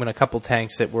when a couple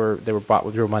tanks that were bought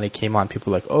with real money came on,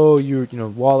 people were like, oh, you're,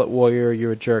 wallet warrior,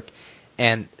 you're a jerk.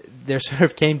 And there sort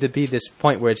of came to be this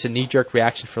point where it's a knee-jerk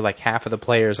reaction for like half of the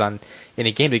players in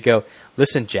a game to go,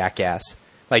 listen, jackass,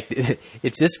 like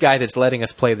it's this guy that's letting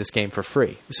us play this game for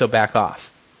free, so back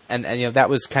off. And that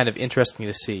was kind of interesting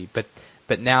to see.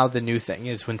 But now the new thing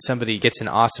is when somebody gets an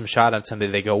awesome shot on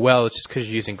somebody, they go, well, it's just because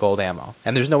you're using gold ammo.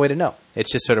 And there's no way to know.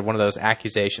 It's just sort of one of those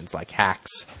accusations like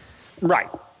hacks. Right.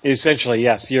 Essentially,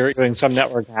 yes. You're doing some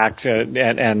network hack,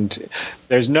 and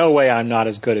there's no way I'm not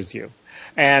as good as you.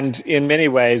 And in many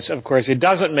ways, of course, it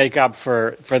doesn't make up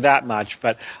for that much,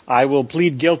 but I will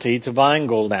plead guilty to buying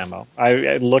gold ammo.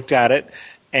 I looked at it,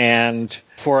 and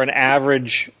for an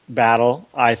average battle,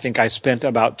 I think I spent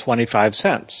about 25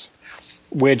 cents,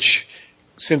 which,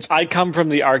 since I come from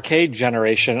the arcade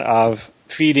generation of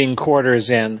feeding quarters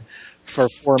in for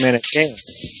 4-minute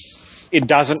games,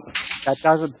 that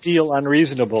doesn't feel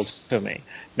unreasonable to me.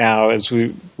 Now, as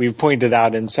we've pointed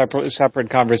out in separate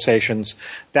conversations,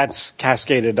 that's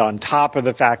cascaded on top of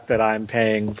the fact that I'm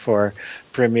paying for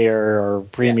Premier or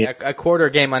Premium. Yeah, a quarter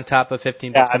game on top of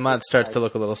 $15 a month starts to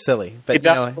look a little silly, but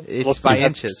it's by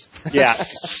inches. Yeah,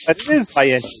 but it is by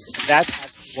inches.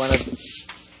 That's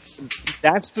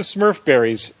the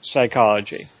Smurfberries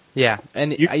psychology. Yeah,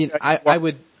 and I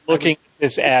would looking at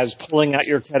this as pulling out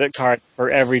your credit card for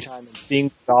every time and seeing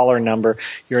the dollar number.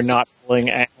 You're not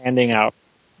handing out,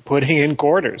 putting in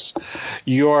quarters.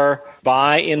 You're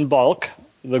buy in bulk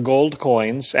the gold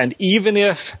coins, and even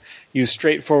if you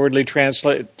straightforwardly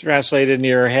translate it in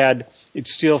your head, it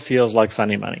still feels like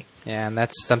funny money. Yeah, and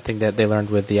that's something that they learned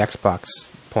with the Xbox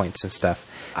points and stuff.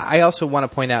 I also want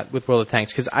to point out with World of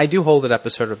Tanks, because I do hold it up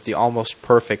as sort of the almost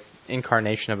perfect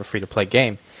incarnation of a free-to-play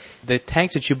game. The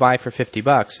tanks that you buy for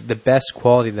 $50, the best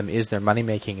quality of them is their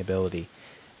money-making ability.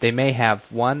 They may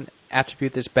have one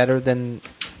attribute that's better than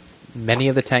many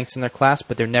of the tanks in their class,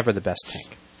 but they're never the best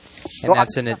tank.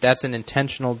 And that's an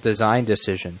intentional design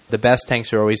decision. The best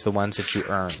tanks are always the ones that you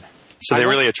earn. So they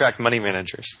really attract money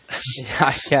managers. Yeah,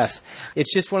 I guess.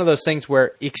 It's just one of those things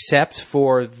where, except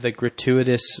for the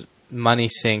gratuitous money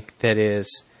sink that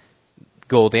is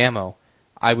gold ammo,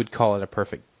 I would call it a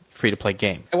perfect free-to-play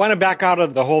game. I want to back out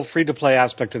of the whole free-to-play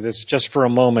aspect of this just for a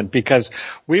moment, because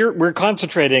we're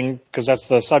concentrating, because that's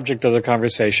the subject of the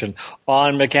conversation,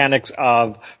 on mechanics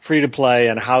of free-to-play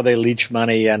and how they leech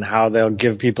money and how they'll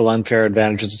give people unfair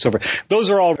advantages and so forth. Those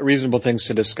are all reasonable things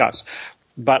to discuss.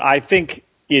 But I think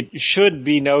it should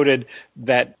be noted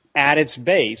that at its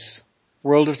base,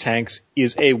 World of Tanks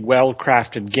is a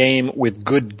well-crafted game with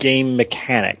good game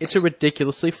mechanics. It's a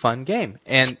ridiculously fun game.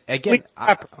 And again,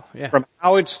 from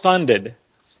how it's funded,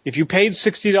 if you paid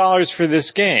 $60 for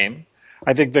this game,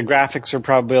 I think the graphics are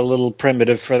probably a little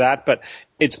primitive for that, but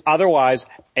it's otherwise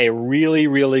a really,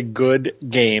 really good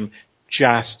game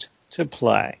just to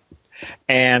play.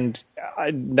 And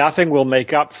nothing will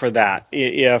make up for that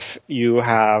if you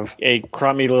have a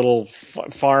crummy little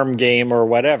farm game or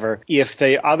whatever. If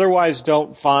they otherwise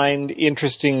don't find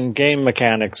interesting game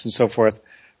mechanics and so forth,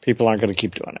 people aren't going to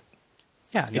keep doing it.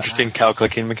 Yeah, interesting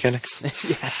calculating mechanics.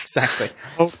 Yeah, exactly.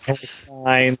 Okay,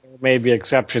 fine. There may be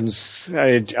exceptions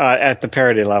at the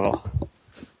parity level.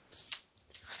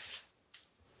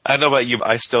 I don't know about you, but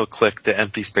I still click the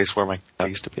empty space where my I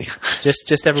used to be.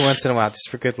 Just every once in a while, just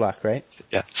for good luck, right?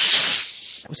 Yeah.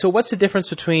 So what's the difference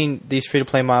between these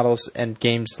free-to-play models and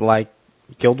games like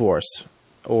Guild Wars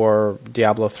or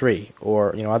Diablo 3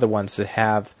 or other ones that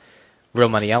have real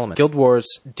money elements? Guild Wars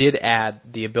did add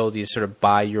the ability to sort of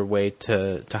buy your way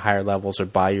to higher levels or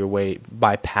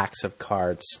buy packs of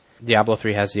cards. Diablo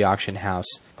 3 has the auction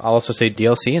house. I'll also say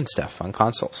DLC and stuff on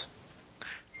consoles.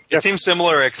 It seems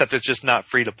similar, except it's just not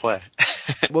free to play.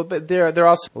 Well, but they're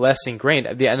also less ingrained.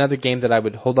 Another game that I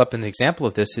would hold up an example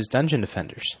of this is Dungeon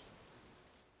Defenders.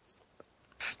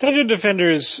 Dungeon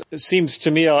Defenders seems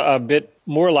to me a bit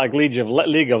more like League of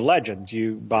Legends.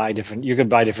 You could buy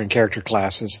different character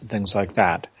classes and things like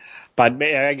that. But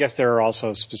I guess there are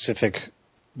also specific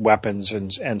weapons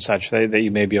and such that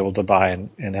you may be able to buy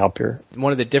and help your.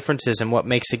 One of the differences in what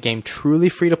makes a game truly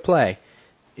free to play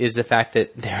is the fact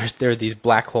that there are these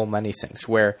black hole money sinks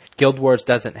where Guild Wars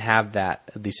doesn't have that,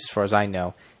 at least as far as I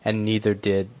know, and neither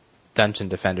did Dungeon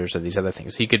Defenders or these other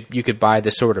things. You could buy the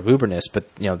Sword of Ubernus,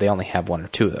 but they only have one or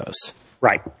two of those.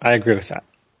 Right, I agree with that.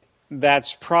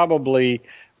 That's probably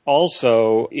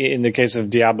also, in the case of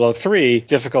Diablo 3,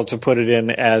 difficult to put it in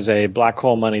as a black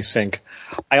hole money sink.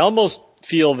 I almost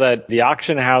feel that the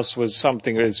auction house was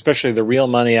something, especially the real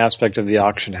money aspect of the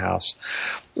auction house,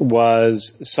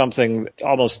 was something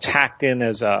almost tacked in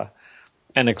as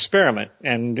an experiment,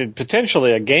 and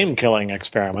potentially a game-killing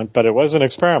experiment, but it was an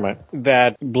experiment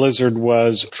that Blizzard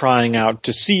was trying out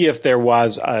to see if there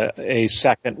was a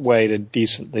second way to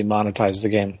decently monetize the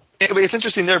game. Yeah, but it's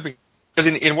interesting there because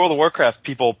in World of Warcraft,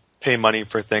 people pay money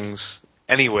for things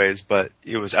anyways, but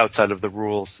it was outside of the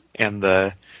rules and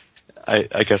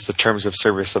I guess the terms of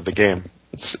service of the game.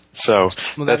 So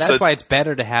that's why it's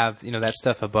better to have that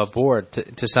stuff above board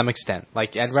to some extent.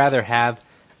 Like I'd rather have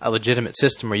a legitimate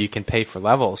system where you can pay for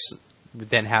levels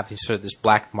than have sort of this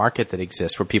black market that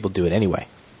exists where people do it anyway.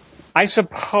 I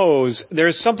suppose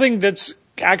there's something that's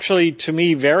actually to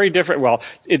me very different. Well,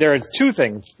 there are two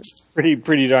things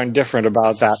pretty darn different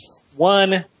about that.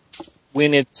 One,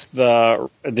 when it's the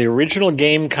original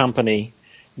game company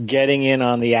getting in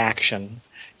on the action,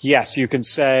 yes, you can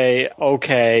say,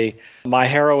 okay, my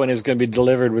heroin is going to be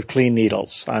delivered with clean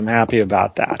needles. I'm happy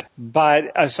about that.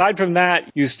 But aside from that,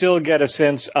 you still get a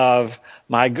sense of,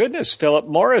 my goodness, Philip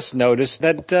Morris noticed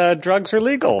that drugs are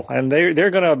legal, and they're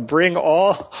going to bring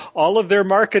all of their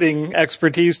marketing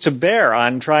expertise to bear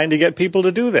on trying to get people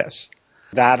to do this.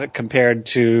 That compared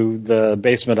to the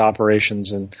basement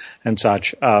operations and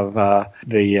such of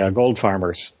the gold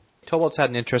farmers. Torvalds had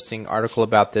an interesting article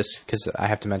about this, because I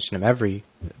have to mention him every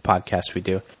podcast we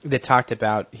do, that talked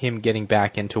about him getting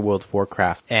back into World of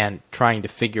Warcraft and trying to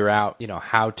figure out,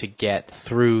 how to get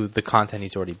through the content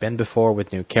he's already been before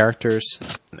with new characters,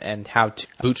 and how to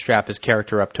bootstrap his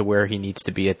character up to where he needs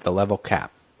to be at the level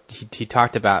cap. He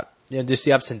talked about just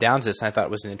the ups and downs of this, and I thought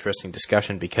it was an interesting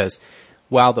discussion, because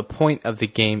while the point of the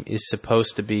game is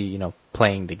supposed to be,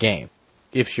 playing the game,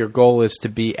 if your goal is to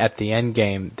be at the end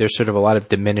game, there's sort of a lot of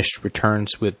diminished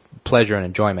returns with pleasure and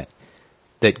enjoyment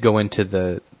that go into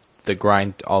the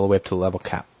grind all the way up to the level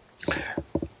cap.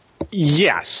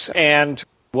 Yes, and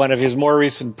one of his more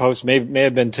recent posts, may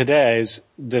have been today's,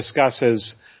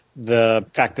 discusses the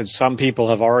fact that some people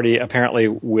have already, apparently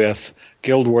with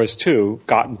Guild Wars 2,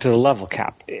 gotten to the level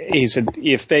cap. He said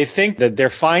if they think that they're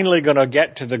finally going to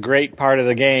get to the great part of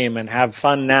the game and have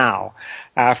fun now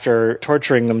after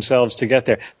torturing themselves to get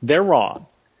there, they're wrong.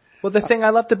 Well, the thing I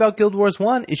loved about Guild Wars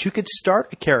 1 is you could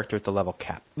start a character at the level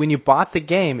cap. When you bought the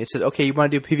game, it said, okay, you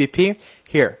want to do PvP?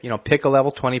 Here, pick a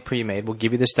level 20 pre-made. We'll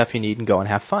give you the stuff you need and go and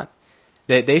have fun.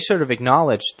 They sort of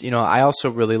acknowledged, I also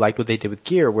really liked what they did with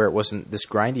Gear, where it wasn't this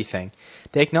grindy thing.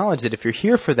 They acknowledged that if you're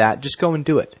here for that, just go and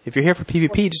do it. If you're here for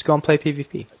PvP, just go and play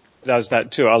PvP. Does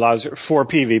that too, allows for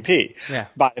PvP. Yeah.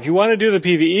 But if you want to do the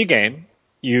PvE game,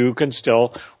 you can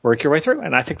still work your way through,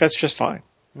 and I think that's just fine.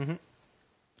 Mm-hmm.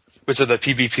 So the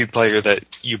PvP player that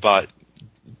you bought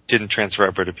didn't transfer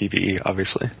over to PvE,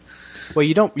 obviously. Well,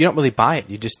 you don't really buy it,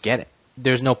 you just get it.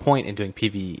 There's no point in doing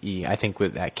PvE, I think,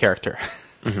 with that character.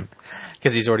 Mm-hmm.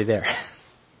 Because he's already there.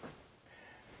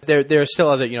 There are still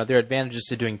other, there are advantages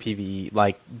to doing PvE,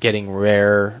 like getting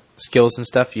rare skills and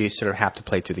stuff. You sort of have to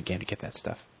play through the game to get that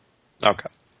stuff. Okay.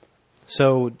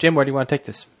 So, Jim, where do you want to take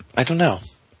this? I don't know.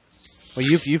 Well,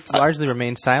 you've largely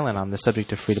remained silent on the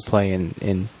subject of free-to-play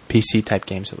in PC-type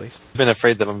games, at least. I've been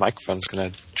afraid that my microphone's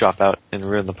going to drop out and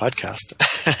ruin the podcast.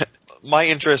 My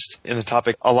interest in the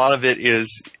topic, a lot of it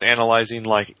is analyzing,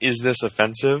 is this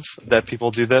offensive that people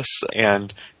do this?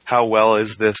 And how well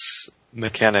is this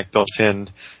mechanic built in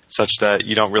such that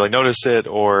you don't really notice it,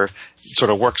 or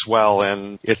sort of works well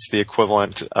and it's the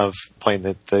equivalent of playing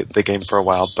the game for a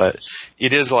while. But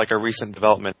it is like a recent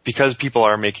development. Because people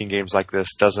are making games like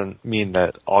this doesn't mean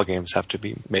that all games have to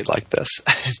be made like this.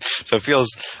 So it feels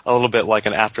a little bit like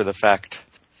an after the fact.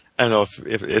 I don't know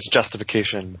if it's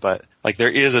justification, but there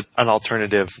is an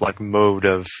alternative mode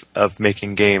of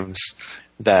making games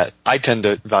that I tend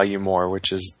to value more,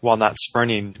 which is, while not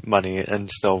spurning money and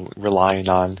still relying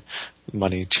on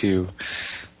money to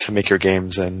make your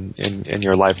games and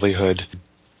your livelihood,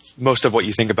 most of what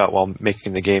you think about while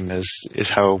making the game is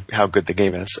how good the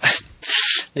game is.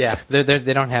 Yeah,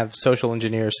 they don't have social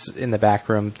engineers in the back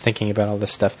room thinking about all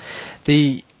this stuff.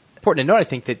 Important to note, I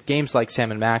think, that games like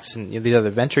Sam & Max and these other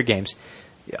venture games,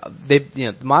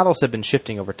 the models have been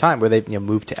shifting over time, where they've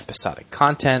moved to episodic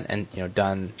content and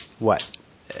done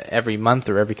every month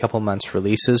or every couple months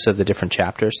releases of the different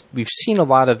chapters. We've seen a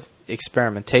lot of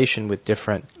experimentation with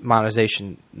different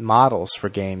monetization models for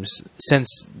games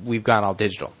since we've gone all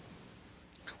digital.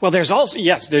 Well, there's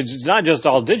not just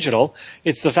all digital.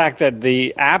 It's the fact that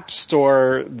the App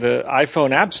Store, the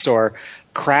iPhone App Store,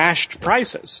 crashed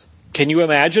prices. Can you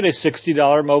imagine a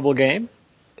 $60 mobile game?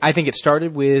 I think it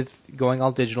started with going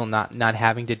all digital, not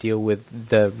having to deal with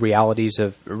the realities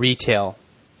of retail.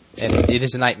 And it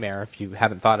is a nightmare if you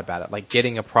haven't thought about it.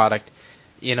 Getting a product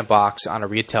in a box on a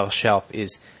retail shelf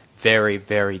is very,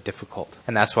 very difficult.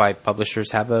 And that's why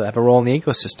publishers have a role in the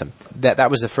ecosystem. That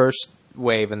was the first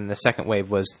wave, and the second wave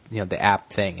was the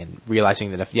app thing, and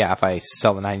realizing that if I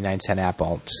sell a 99-cent app,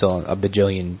 I'll sell a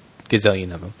bajillion,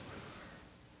 gazillion of them.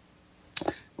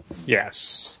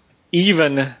 Yes.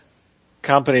 Even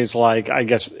companies like, I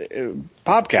guess,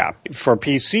 PopCap for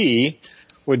PC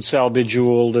would sell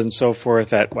Bejeweled and so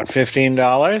forth at, $15?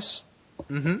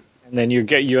 Mm-hmm. And then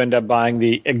you end up buying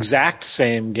the exact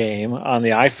same game on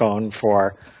the iPhone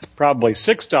for probably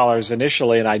 $6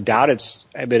 initially, and I doubt it's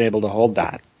been able to hold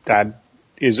that. That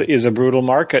is a brutal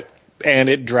market, and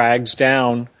it drags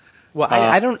down. Well,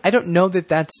 I don't know that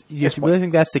that's. Do you really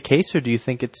think that's the case, or do you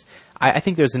think it's? I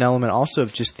think there's an element also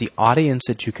of just the audience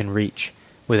that you can reach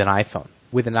with an iPhone.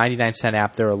 With a 99-cent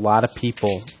app, there are a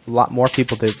lot more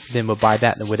people than would buy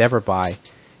that than would ever buy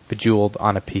Bejeweled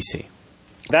on a PC.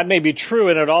 That may be true,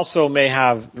 and it also may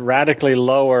have radically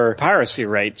lower piracy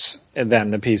rates than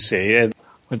the PC,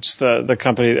 which the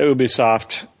company,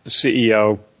 Ubisoft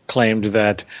CEO, claimed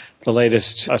that the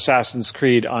latest Assassin's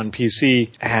Creed on PC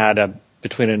had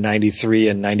between a 93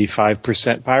 and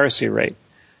 95% piracy rate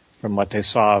from what they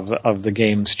saw of the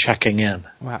games checking in.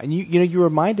 Wow, and you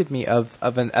reminded me of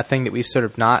a thing that we've sort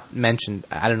of not mentioned.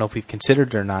 I don't know if we've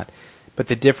considered it or not, but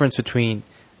the difference between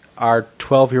our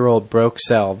 12-year-old broke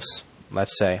selves,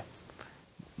 let's say,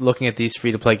 looking at these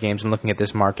free-to-play games and looking at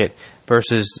this market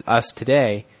versus us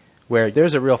today, where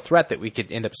there's a real threat that we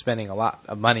could end up spending a lot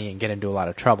of money and get into a lot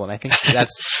of trouble. And I think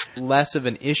that's less of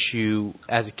an issue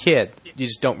as a kid. You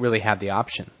just don't really have the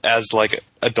option. As like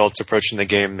adults approaching the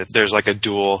game, there's like a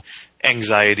dual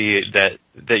anxiety that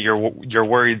you're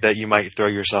worried that you might throw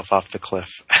yourself off the cliff.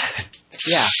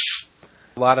 Yeah.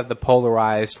 A lot of the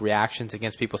polarized reactions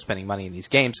against people spending money in these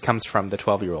games comes from the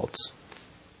 12-year-olds.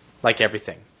 Like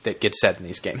everything that gets said in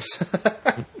these games.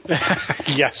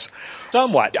 Yes,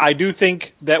 somewhat. I do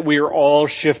think that we're all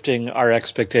shifting our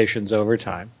expectations over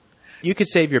time. You could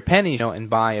save your pennies, and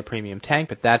buy a premium tank,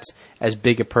 but that's as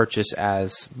big a purchase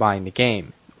as buying the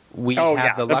game.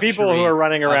 The people who are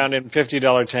running around in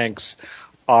 $50 tanks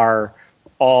are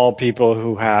all people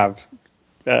who have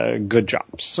good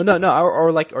jobs. Well, no,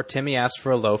 or Timmy asked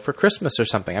for a loaf for Christmas or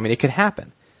something. I mean, it could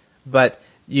happen, but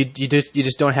you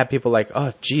just don't have people like,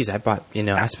 oh, geez, I spent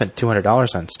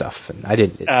 $200 on stuff and I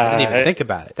didn't even think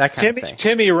about it. That kind of thing.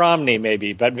 Timmy Romney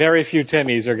maybe, but very few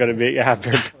Timmys are going to have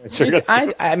their parents.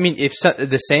 I mean, if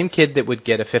the same kid that would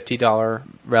get a $50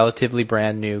 relatively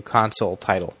brand new console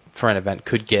title for an event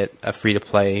could get a free to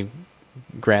play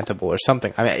grantable or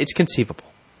something. I mean, it's conceivable.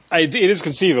 It is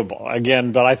conceivable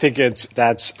again, but I think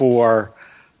that's for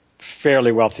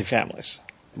fairly wealthy families.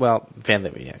 Well,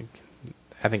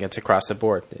 I think it's across the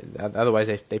board. Otherwise,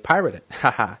 they pirate it.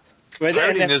 Haha.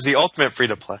 Pirating is the ultimate free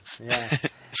to play. Yeah.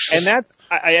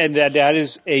 And that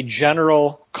is a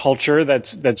general culture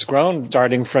that's grown,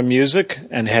 starting from music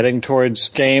and heading towards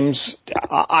games.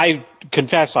 I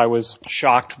confess I was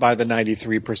shocked by the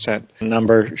 93%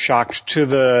 number, shocked to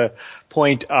the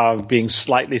point of being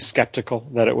slightly skeptical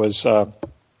that it was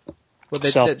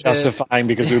self-justifying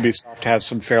because Ubisoft has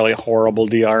some fairly horrible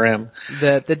DRM.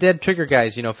 The Dead Trigger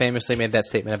guys, famously made that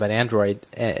statement about Android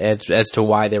as to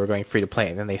why they were going free to play,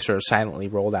 and then they sort of silently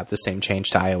rolled out the same change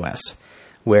to iOS,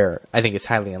 where I think it's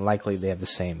highly unlikely they have the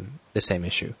same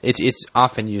issue. It's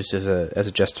often used as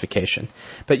a justification.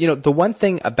 But the one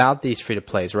thing about these free to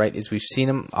plays, right, is we've seen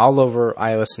them all over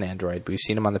iOS and Android, but we've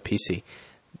seen them on the PC.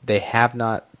 They have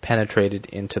not penetrated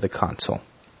into the console.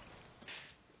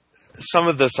 Some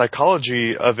of the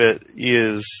psychology of it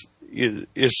is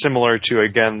similar to,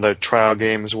 again, the trial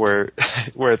games where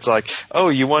it's like, oh,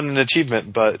 you won an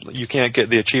achievement, but you can't get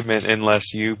the achievement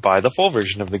unless you buy the full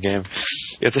version of the game.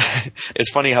 It's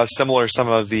funny how similar some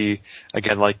of the,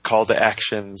 again, like call to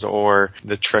actions or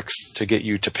the tricks to get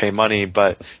you to pay money,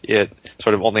 but it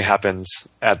sort of only happens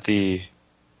at the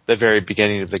very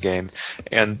beginning of the game.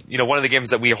 And one of the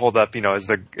games that we hold up, as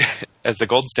the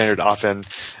gold standard often,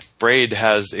 Braid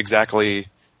has exactly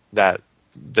that.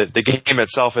 The game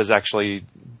itself is actually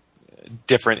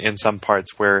different in some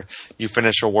parts, where you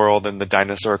finish a world and the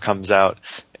dinosaur comes out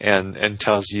and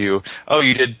tells you, oh,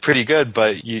 you did pretty good,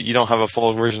 but you don't have a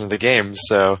full version of the game.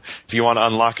 So if you want to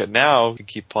unlock it now, you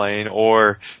keep playing,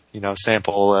 or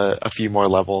sample a few more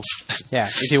levels. Yeah,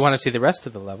 if you want to see the rest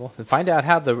of the level and find out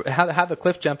how the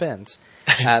cliff jump ends.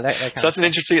 So that's an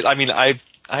interesting. I mean, I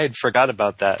had forgot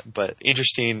about that, but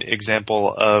interesting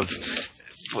example of.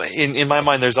 In my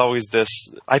mind, there's always this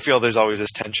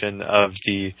tension of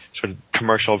the sort of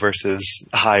commercial versus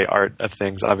high art of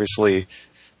things. Obviously,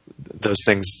 those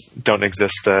things don't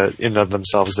exist in and of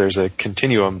themselves. There's a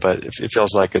continuum, but it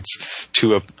feels like it's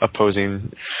two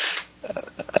opposing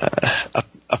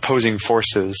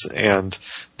forces, and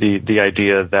the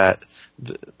idea that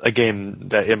a game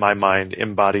that, in my mind,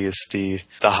 embodies the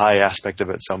high aspect of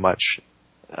it so much,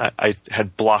 I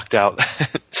had blocked out.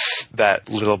 That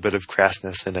little bit of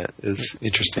crassness in it is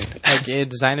interesting. Like,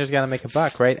 designers got to make a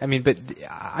buck, right? I mean, but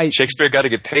Shakespeare got to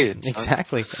get paid.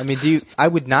 Exactly. I mean, I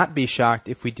would not be shocked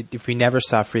if we never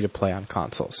saw free to play on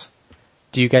consoles.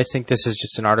 Do you guys think this is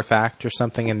just an artifact or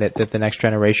something, and that the next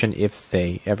generation, if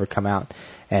they ever come out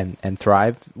and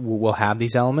thrive, will have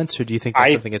these elements, or do you think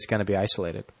that's something that's going to be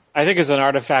isolated? I think it's an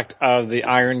artifact of the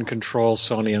iron control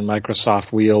Sony and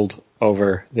Microsoft wield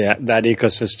over that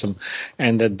ecosystem,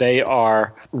 and that they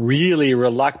are really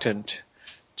reluctant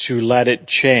to let it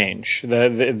change.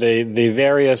 The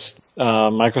various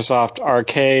Microsoft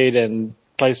Arcade and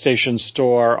PlayStation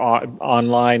Store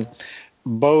online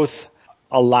both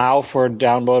allow for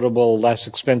downloadable, less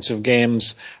expensive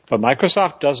games, but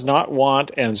Microsoft does not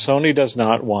want, and Sony does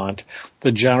not want,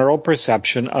 the general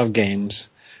perception of games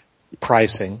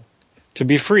pricing to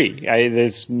be free.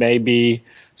 This may be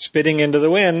spitting into the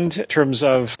wind in terms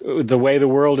of the way the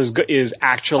world is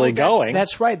actually going.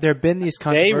 That's right. There have been these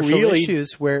controversial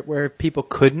issues where people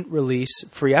couldn't release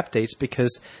free updates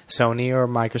because Sony or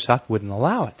Microsoft wouldn't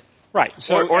allow it. Right.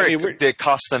 So, it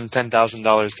cost them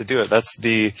 $10,000 to do it.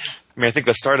 I think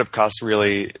the startup cost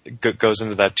really goes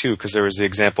into that too, because there was the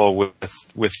example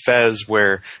with Fez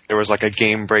where there was like a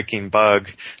game-breaking bug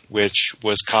which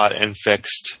was caught and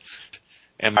fixed,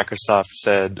 and Microsoft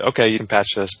said, "Okay, you can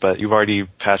patch this, but you've already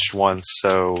patched once,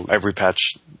 so every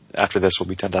patch after this will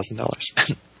be $10,000."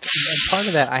 And part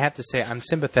of that, I have to say, I'm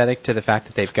sympathetic to the fact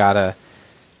that they've got a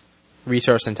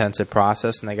resource-intensive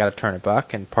process and they got to turn a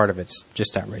buck, and part of it's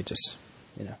just outrageous,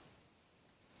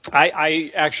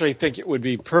 I actually think it would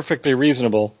be perfectly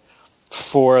reasonable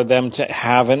for them to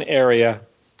have an area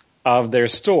of their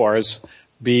stores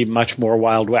be much more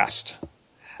Wild West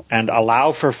and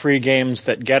allow for free games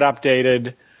that get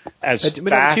updated as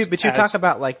fast. But you talk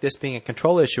about like this being a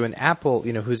control issue, and Apple,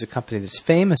 who's a company that's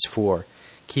famous for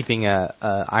keeping a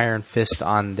iron fist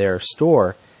on their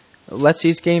store, lets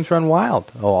these games run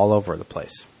wild all over the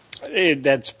place.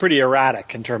 That's pretty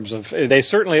erratic in terms of, they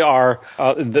certainly are,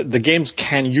 the games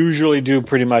can usually do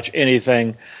pretty much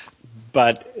anything,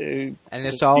 but... and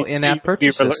it's all in-app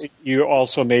purchases. You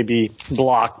also may be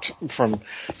blocked from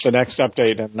the next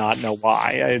update and not know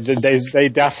why. They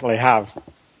definitely have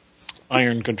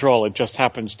iron control. It just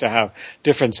happens to have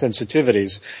different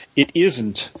sensitivities. It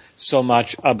isn't so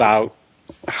much about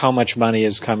how much money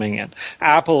is coming in.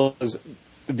 Apple is,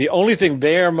 the only thing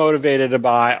they're motivated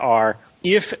by are,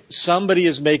 if somebody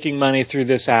is making money through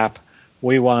this app,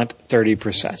 we want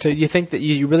 30%. So you think that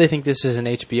you really think this is an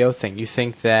HBO thing? You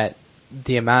think that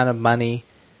the amount of money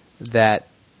that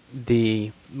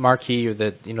the marquee or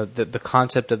the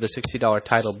concept of the $60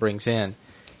 title brings in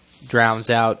drowns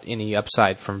out any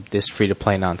upside from this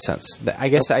free-to-play nonsense? I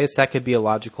guess that could be a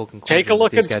logical conclusion. Take a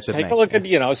look at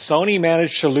Sony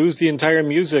managed to lose the entire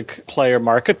music player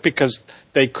market because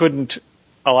they couldn't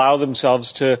allow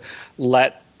themselves to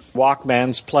let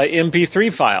Walkmans play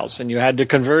MP3 files, and you had to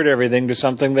convert everything to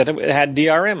something that had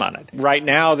DRM on it. Right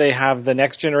now they have the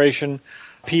next generation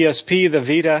PSP, the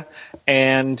Vita,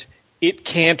 and it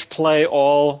can't play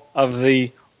all of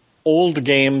the old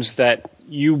games that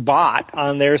you bought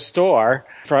on their store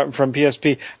from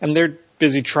PSP, and they're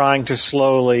busy trying to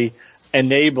slowly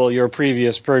enable your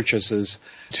previous purchases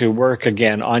to work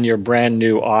again on your brand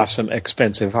new, awesome,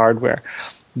 expensive hardware.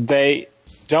 They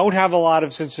don't have a lot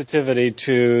of sensitivity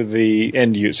to the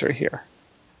end user here.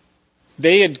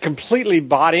 They had completely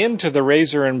bought into the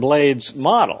Razer and Blades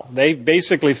model. They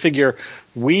basically figure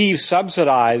we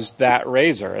subsidized that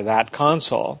Razer, that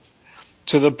console,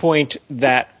 to the point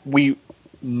that we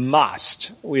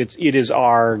must. It is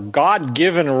our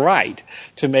God-given right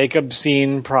to make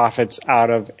obscene profits out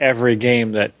of every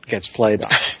game that gets played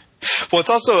on. Well, it's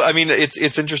also,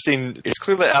 it's interesting. It's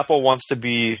clear that Apple wants to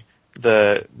be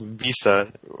the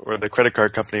Visa or the credit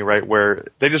card company, right, where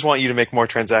they just want you to make more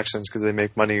transactions because they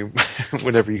make money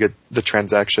whenever you get the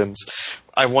transactions.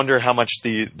 I wonder how much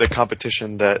the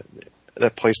competition that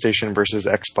PlayStation versus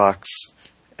Xbox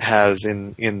has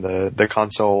in the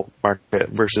console market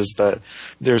versus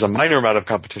there's a minor amount of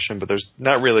competition, but there's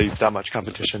not really that much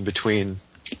competition between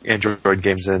Android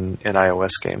games and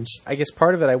iOS games. I guess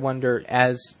part of it, I wonder,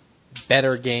 as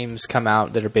better games come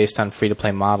out that are based on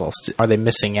free-to-play models, are they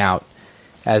missing out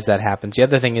as that happens? The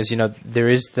other thing is, there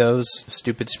is those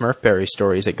stupid Smurfberry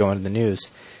stories that go into the news,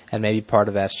 and maybe part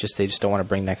of that's just they just don't want to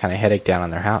bring that kind of headache down on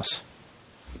their house.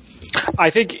 I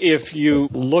think if you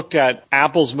looked at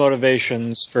Apple's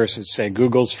motivations versus, say,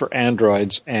 Google's for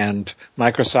Androids and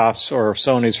Microsoft's or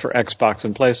Sony's for Xbox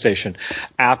and PlayStation,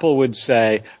 Apple would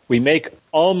say, we make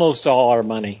almost all our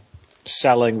money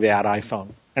selling that iPhone.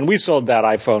 And we sold that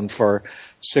iPhone for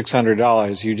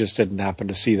 $600. You just didn't happen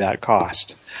to see that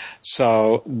cost.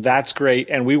 So that's great,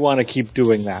 and we want to keep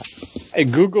doing that.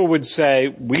 And Google would say,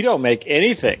 we don't make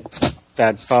anything,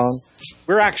 that phone.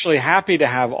 We're actually happy to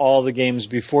have all the games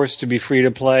be forced to be free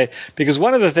to play because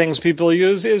one of the things people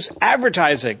use is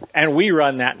advertising, and we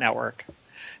run that network.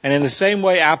 And in the same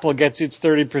way Apple gets its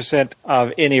 30%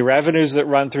 of any revenues that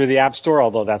run through the App Store,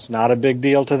 although that's not a big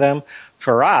deal to them,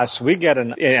 for us, we get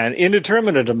an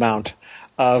indeterminate amount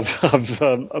of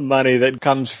the money that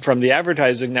comes from the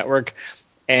advertising network,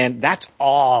 and that's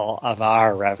all of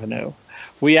our revenue.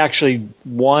 We actually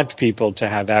want people to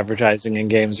have advertising in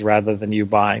games rather than you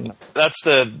buying them. That's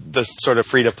the sort of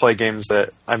free-to-play games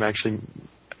that I'm actually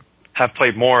have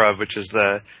played more of, which is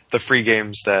the free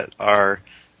games that are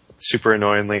super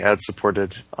annoyingly ad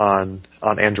supported on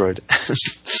Android.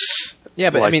 Yeah,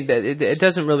 but like, I mean, it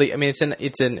doesn't really. I mean,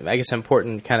 it's an I guess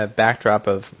important kind of backdrop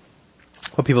of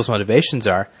what people's motivations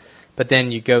are. But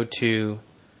then you go to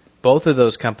both of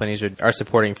those companies are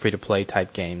supporting free to play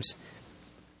type games.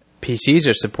 PCs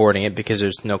are supporting it because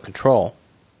there's no control,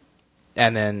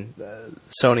 and then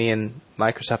Sony and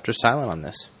Microsoft are silent on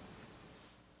this.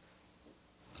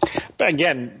 But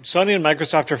again, Sony and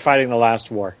Microsoft are fighting the last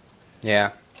war.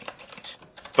 Yeah.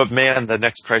 But man, the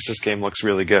next Crysis game looks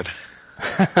really good.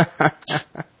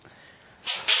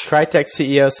 Crytek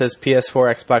CEO says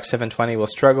PS4, Xbox 720 will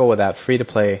struggle without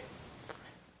free-to-play.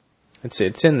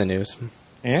 It's in the news.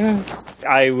 Yeah.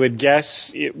 I would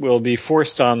guess it will be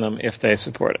forced on them if they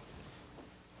support it.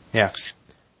 Yeah.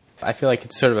 I feel like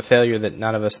it's sort of a failure that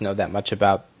none of us know that much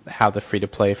about how the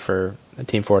free-to-play for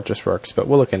Team Fortress works, but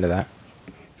we'll look into that.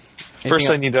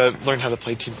 First, I need to learn how to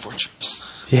play Team Fortress.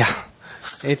 Yeah.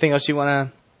 Anything else you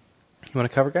want to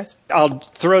cover, guys? I'll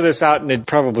throw this out, and it's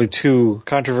probably too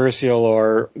controversial,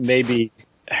 or maybe,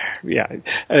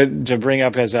 to bring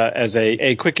up as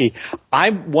a quickie.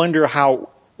 I wonder how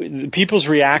people's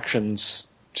reactions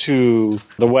to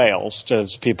the whales, to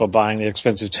people buying the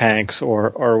expensive tanks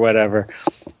or whatever,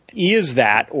 is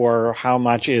that, or how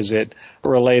much is it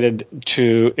related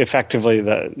to effectively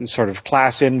the sort of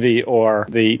class envy or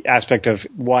the aspect of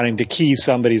wanting to key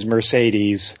somebody's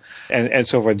Mercedes and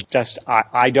so forth? Just,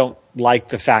 I don't like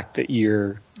the fact that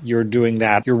you're doing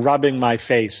that. You're rubbing my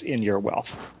face in your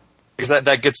wealth. Because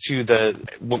that gets to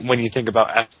when you think about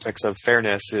aspects of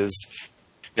fairness is,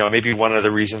 maybe one of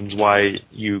the reasons why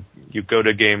you go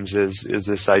to games is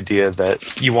this idea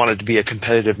that you want it to be a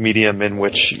competitive medium in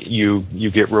which you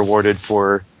get rewarded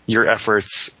for your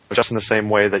efforts just in the same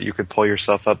way that you could pull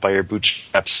yourself up by your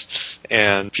bootstraps,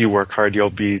 and if you work hard you'll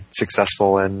be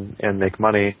successful and make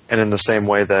money, and in the same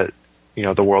way that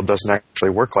the world doesn't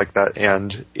actually work like that,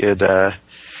 and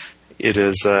it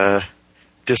is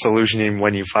disillusioning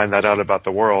when you find that out about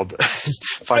the world.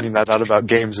 Finding that out about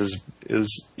games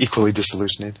is equally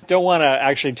disillusioning. Don't want to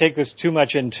actually take this too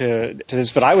much into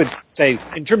this, but I would say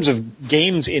in terms of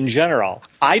games in general,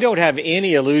 I don't have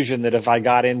any illusion that if I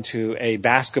got into a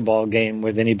basketball game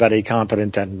with anybody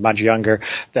competent and much younger,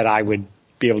 that I would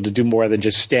be able to do more than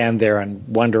just stand there and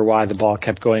wonder why the ball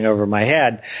kept going over my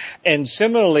head. And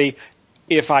similarly,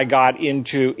 if I got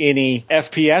into any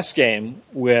FPS game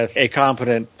with a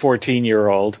competent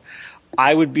 14-year-old,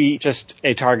 I would be just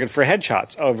a target for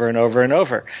headshots over and over and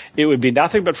over. It would be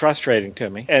nothing but frustrating to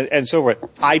me, and so forth.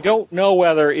 I don't know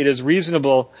whether it is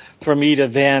reasonable for me to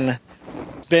then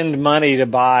spend money to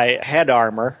buy head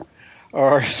armor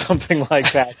or something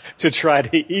like that to try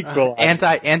to equalize.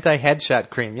 Anti-headshot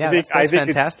cream. Yeah, that's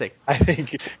fantastic. I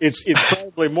think it's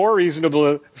probably more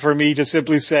reasonable for me to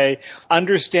simply say,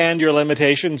 understand your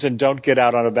limitations and don't get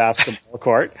out on a basketball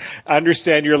court.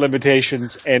 Understand your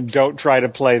limitations and don't try to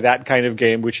play that kind of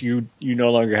game which you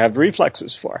no longer have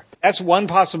reflexes for. That's one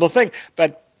possible thing.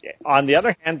 But on the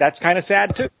other hand, that's kind of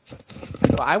sad too.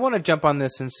 Well, I want to jump on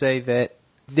this and say that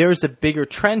there's a bigger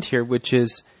trend here, which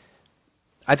is,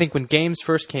 I think when games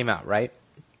first came out, right,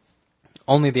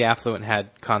 only the affluent had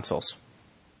consoles.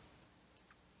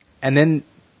 And then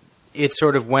it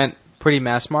sort of went pretty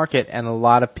mass market, and a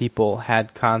lot of people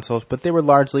had consoles, but they were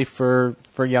largely for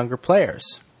younger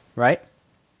players, right?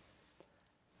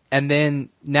 And then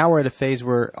now we're at a phase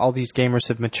where all these gamers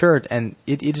have matured, and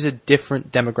it is a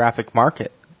different demographic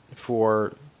market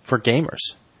for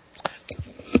gamers.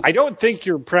 I don't think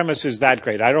your premise is that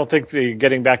great. I don't think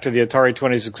getting back to the Atari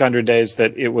 2600 days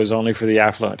that it was only for the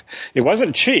affluent. It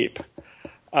wasn't cheap.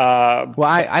 Well,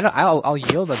 I'll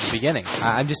yield at the beginning.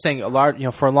 I'm just saying,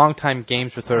 for a long time,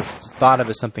 games were sort of thought of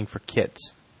as something for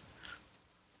kids.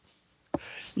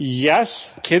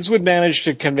 Yes, kids would manage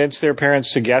to convince their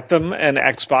parents to get them an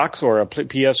Xbox or a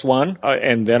PS1,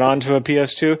 and then onto a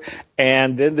PS2,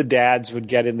 and then the dads would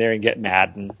get in there and get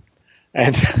Madden.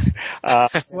 And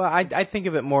well, I think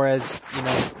of it more as,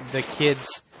 the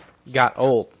kids got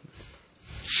old.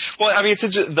 Well, I mean, it's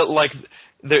just like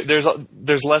there's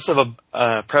less of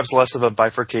perhaps less of a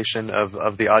bifurcation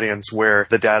of the audience where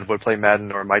the dad would play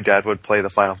Madden or my dad would play the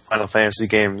Final Fantasy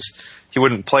games. He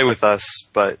wouldn't play with us,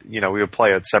 but we would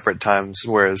play at separate times.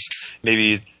 Whereas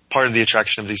maybe part of the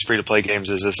attraction of these free-to-play games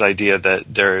is this idea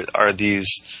that there are these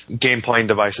game-playing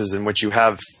devices in which you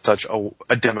have such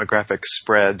a demographic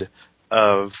spread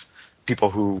of people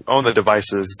who own the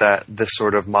devices that this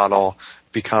sort of model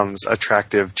becomes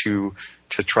attractive to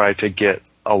try to get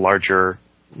a larger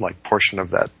portion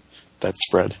of that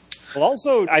spread. Well,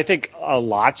 also, I think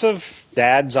lots of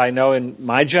dads I know in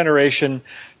my generation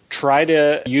try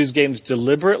to use games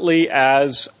deliberately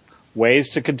as ways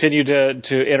to continue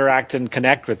to interact and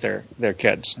connect with their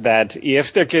kids. That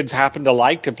if their kids happen to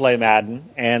like to play Madden,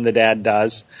 and the dad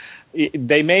does,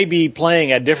 they may be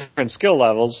playing at different skill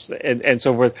levels and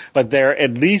so forth, but they're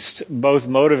at least both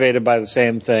motivated by the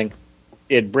same thing.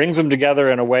 It brings them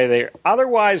together in a way they're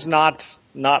otherwise not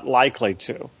likely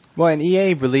to. Well, and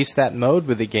EA released that mode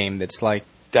with the game that's like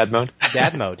Dad mode?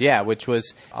 Dad mode, yeah, which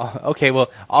was, okay,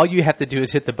 well, all you have to do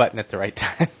is hit the button at the right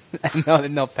time,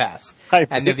 and they'll pass.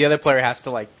 And the other player has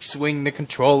to, like, swing the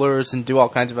controllers and do all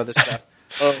kinds of other stuff.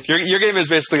 Your game is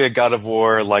basically a God of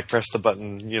War, like, press the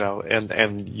button, you know,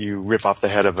 and you rip off the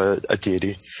head of a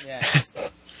deity. Yeah.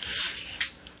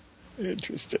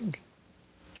 Interesting.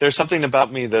 There's something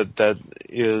about me that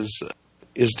is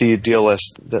the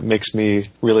idealist that makes me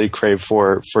really crave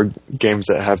for games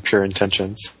that have pure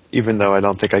intentions, even though I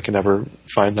don't think I can ever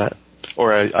find that.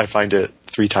 Or I find it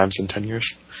 3 times in 10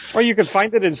 years. Or you can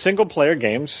find it in single-player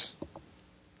games,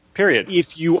 period.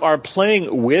 If you are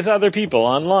playing with other people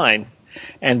online,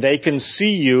 and they can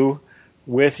see you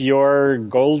with your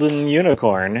golden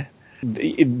unicorn,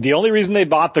 the only reason they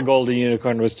bought the golden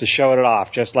unicorn was to show it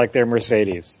off, just like their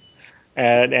Mercedes.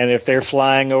 And if they're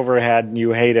flying overhead and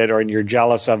you hate it or you're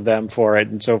jealous of them for it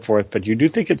and so forth, but you do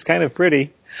think it's kind of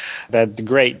pretty, that's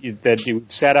great that you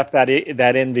set up that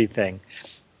indie thing.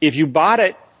 If you bought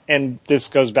it, and this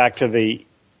goes back to the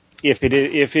if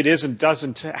it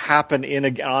doesn't happen in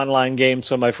an online game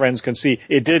so my friends can see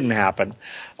it didn't happen,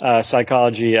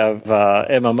 psychology of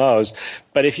MMOs.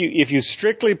 But if you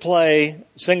strictly play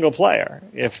single player,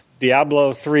 if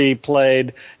Diablo 3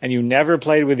 played and you never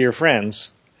played with your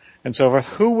friends and so forth,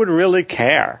 who would really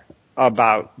care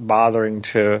about bothering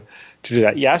to do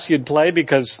that? Yes, you'd play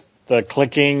because the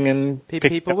clicking and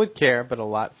people would care, but a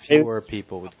lot fewer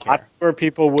people would care. A lot fewer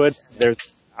people would.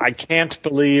 I can't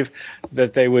believe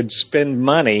that they would spend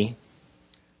money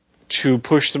to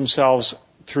push themselves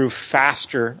through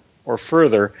faster or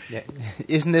further. Yeah.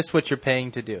 Isn't this what you're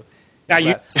paying to do?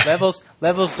 Now levels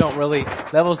don't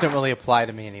really apply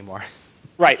to me anymore.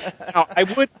 Right. Now,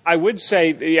 I would say,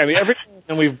 I mean, every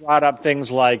time we've brought up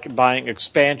things like buying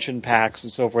expansion packs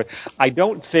and so forth, I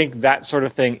don't think that sort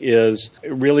of thing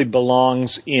really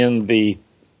belongs in the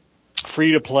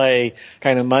free-to-play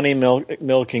kind of money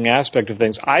milking aspect of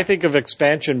things. I think of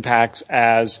expansion packs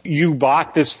as you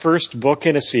bought this first book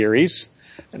in a series,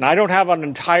 and I don't have an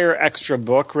entire extra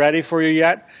book ready for you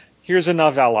yet. Here's a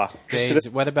novella.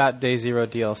 What about Day Zero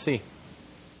DLC?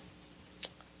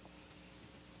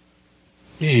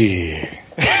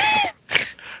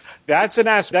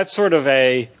 That's sort of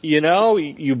a,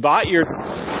 you bought your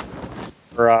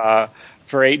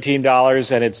for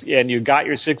 $18 and you got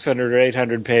your 600 or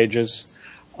 800 pages.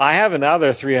 I have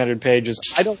another 300 pages.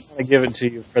 I don't want to give it to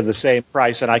you for the same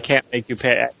price, and I can't make you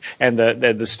pay. And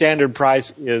the standard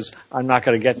price is I'm not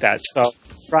going to get that. So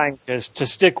trying to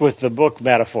stick with the book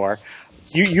metaphor,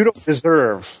 you don't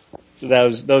deserve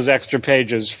those extra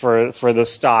pages for the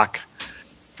stock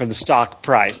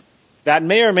price. That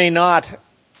may or may not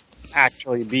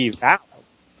actually be valid.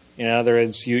 In other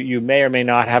words, you may or may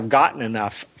not have gotten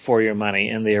enough for your money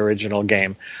in the original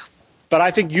game. But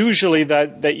I think usually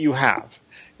that you have.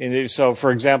 And so,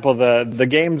 for example, the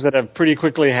games that have pretty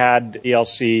quickly had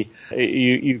DLC,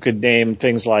 you could name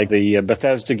things like the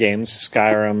Bethesda games,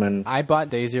 Skyrim and... I bought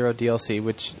Day Zero DLC,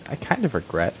 which I kind of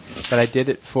regret, but I did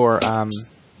it for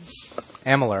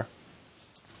Amalur.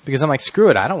 Because I'm like, screw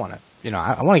it, I don't want to...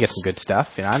 I want to get some good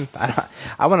stuff. I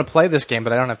want to play this game,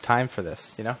 but I don't have time for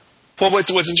this. Well, what's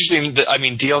interesting?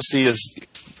 DLC is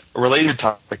a related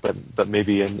topic, but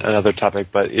maybe another topic.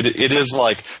 But it is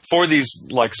like for these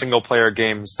like single player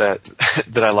games that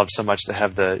I love so much that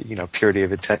have the purity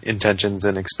of intentions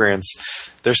and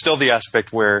experience. There's still the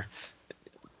aspect where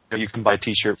you can buy a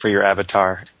T-shirt for your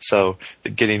avatar, so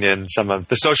getting in some of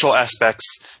the social aspects,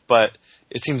 but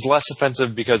it seems less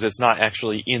offensive because it's not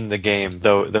actually in the game,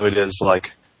 though it is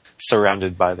like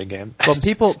surrounded by the game. Well,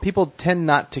 people tend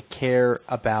not to care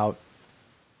about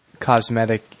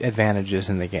cosmetic advantages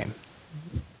in the game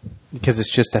because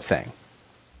it's just a thing.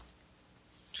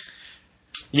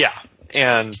 Yeah,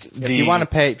 and if you want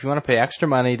to pay extra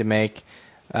money to make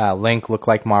Link look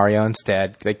like Mario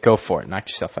instead, go for it. Knock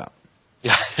yourself out.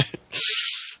 Yeah,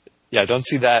 yeah. I don't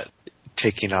see that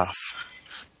taking off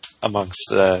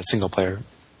amongst single-player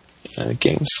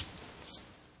games.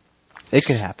 It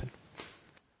could happen.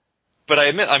 But I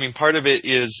admit, part of it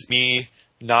is me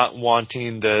not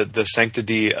wanting the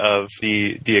sanctity of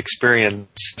the experience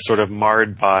sort of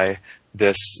marred by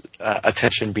this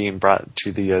attention being brought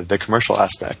to the commercial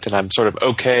aspect. And I'm sort of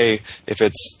okay if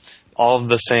it's all of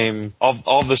the same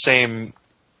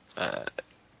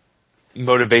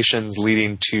motivations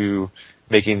leading to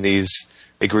making these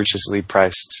egregiously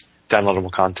priced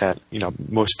downloadable content,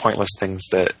 most pointless things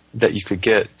that you could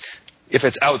get. If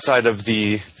it's outside of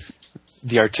the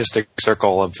artistic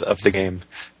circle of the game,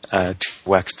 to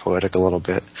wax poetic a little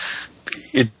bit,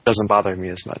 it doesn't bother me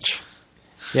as much.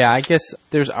 Yeah, I guess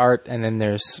there's art and then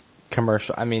there's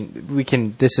commercial. I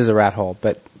mean, this is a rat hole,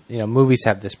 but movies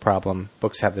have this problem,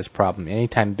 books have this problem.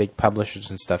 Anytime big publishers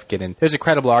and stuff get in, there's a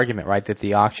credible argument, right, that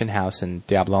the auction house and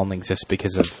Diablo only exists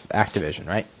because of Activision,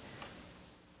 right?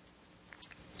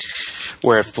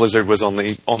 Where if Blizzard was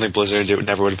only Blizzard, it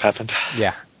never would have happened.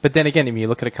 Yeah, but then again, you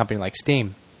look at a company like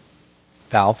Steam,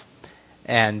 Valve,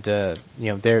 and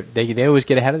they always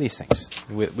get ahead of these things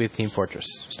with Team Fortress,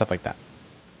 stuff like that.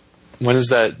 When is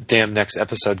that damn next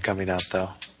episode coming out, though?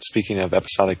 Speaking of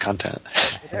episodic content.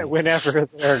 Whenever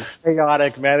their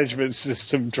chaotic management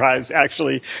system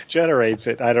actually generates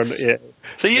it. I don't know.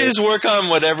 So you just work on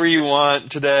whatever you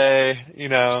want today,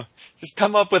 Just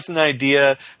come up with an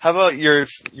idea. How about your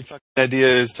fucking idea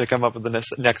is to come up with the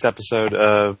next episode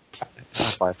of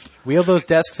Half-Life? Wheel those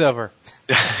desks over.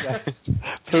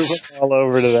 Move it all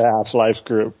over to the Half-Life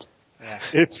group.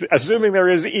 Yeah. Assuming there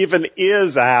is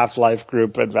a Half-Life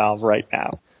group at Valve right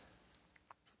now.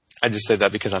 I just say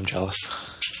that because I'm jealous.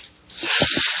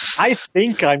 I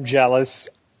think I'm jealous.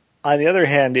 On the other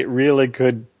hand, it really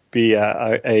could be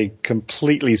a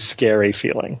completely scary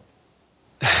feeling.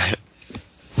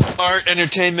 Art,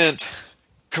 entertainment,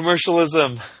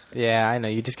 commercialism. Yeah, I know.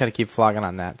 You just got to keep flogging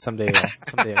on that. Someday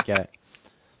you'll get it.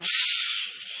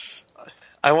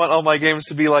 I want all my games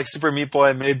to be like Super Meat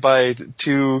Boy, made by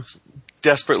two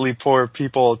desperately poor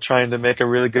people trying to make a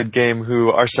really good game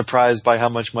who are surprised by how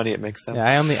much money it makes them. Yeah,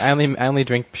 I only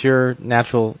drink pure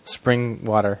natural spring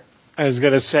water. I was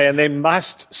going to say, and they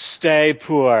must stay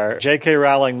poor. J.K.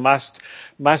 Rowling must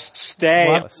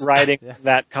stay writing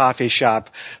that coffee shop.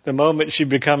 The moment she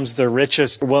becomes the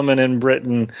richest woman in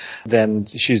Britain, then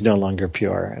she's no longer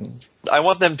pure. And I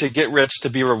want them to get rich to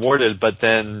be rewarded, but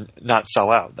then not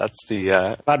sell out. That's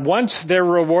the. But once they're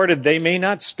rewarded, they may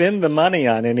not spend the money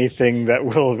on anything that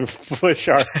will push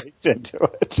our rate into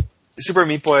it. Super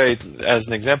Meat Boy, as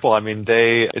an example, I mean,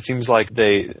 it seems like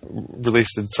they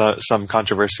released some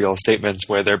controversial statements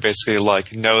where they're basically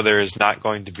like, no, there is not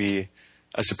going to be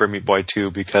a Super Meat Boy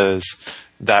 2 because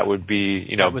that would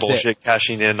be, bullshit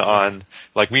cashing in on,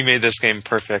 like, we made this game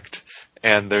perfect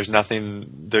and there's nothing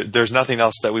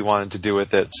else that we wanted to do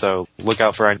with it. So look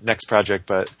out for our next project,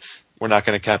 but we're not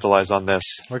going to capitalize on this.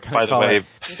 By the way,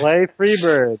 play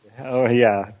Freebird. Oh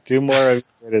yeah. Do more of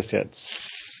your greatest hits.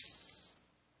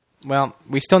 Well,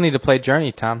 we still need to play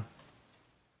Journey, Tom.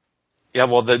 Yeah,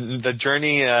 well, the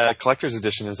Journey Collector's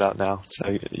Edition is out now,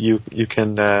 so you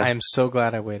can. I am so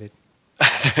glad I waited.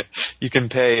 You can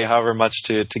pay however much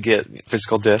to get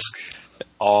physical disc,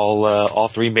 all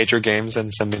three major games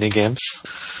and some mini games.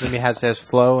 Maybe it has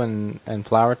Flow and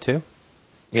Flower too.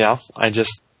 Yeah,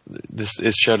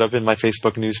 this showed up in my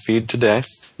Facebook news feed today.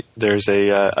 There's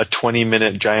a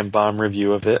 20-minute Giant Bomb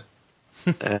review of it.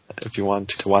 If you want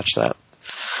to watch that.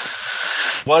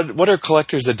 What are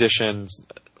collector's editions?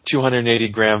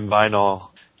 280-gram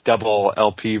vinyl, double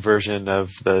LP version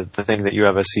of the thing that you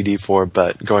have a CD for,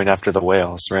 but going after the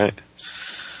whales, right?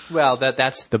 Well,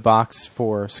 that's the box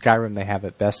for Skyrim they have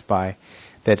at Best Buy.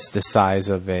 That's the size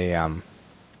of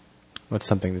what's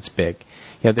something that's big?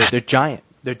 Yeah, they're giant.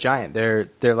 They're giant.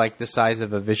 They're like the size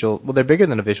of a Visual. Well, they're bigger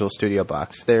than a Visual Studio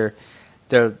box. They're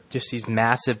just these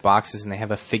massive boxes, and they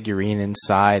have a figurine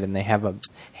inside, and they have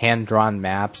hand-drawn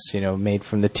maps, made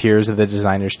from the tears of the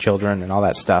designer's children and all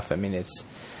that stuff. I mean, there's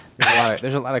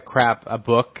a lot of crap, a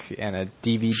book and a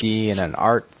DVD and an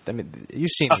art. I mean, you've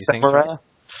seen these things, right?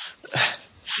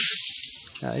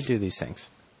 They do these things.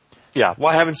 Yeah, well,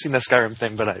 I haven't seen the Skyrim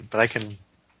thing, but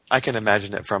I can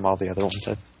imagine it from all the other ones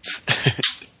I've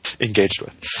engaged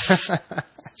with.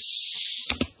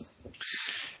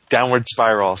 Downward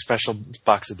Spiral, special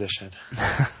box edition.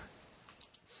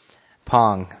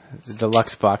 Pong, the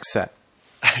deluxe box set.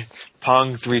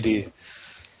 Pong 3D.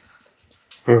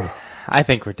 I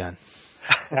think we're done.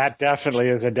 That definitely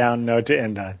is a down note to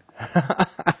end on.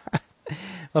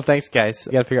 Well, thanks, guys.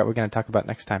 We got to figure out what we're going to talk about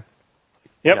next time.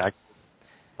 Yep. Yeah.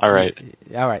 All right.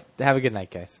 All right. Have a good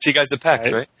night, guys. See you guys at PAX,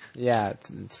 right? Yeah,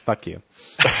 it's fuck you.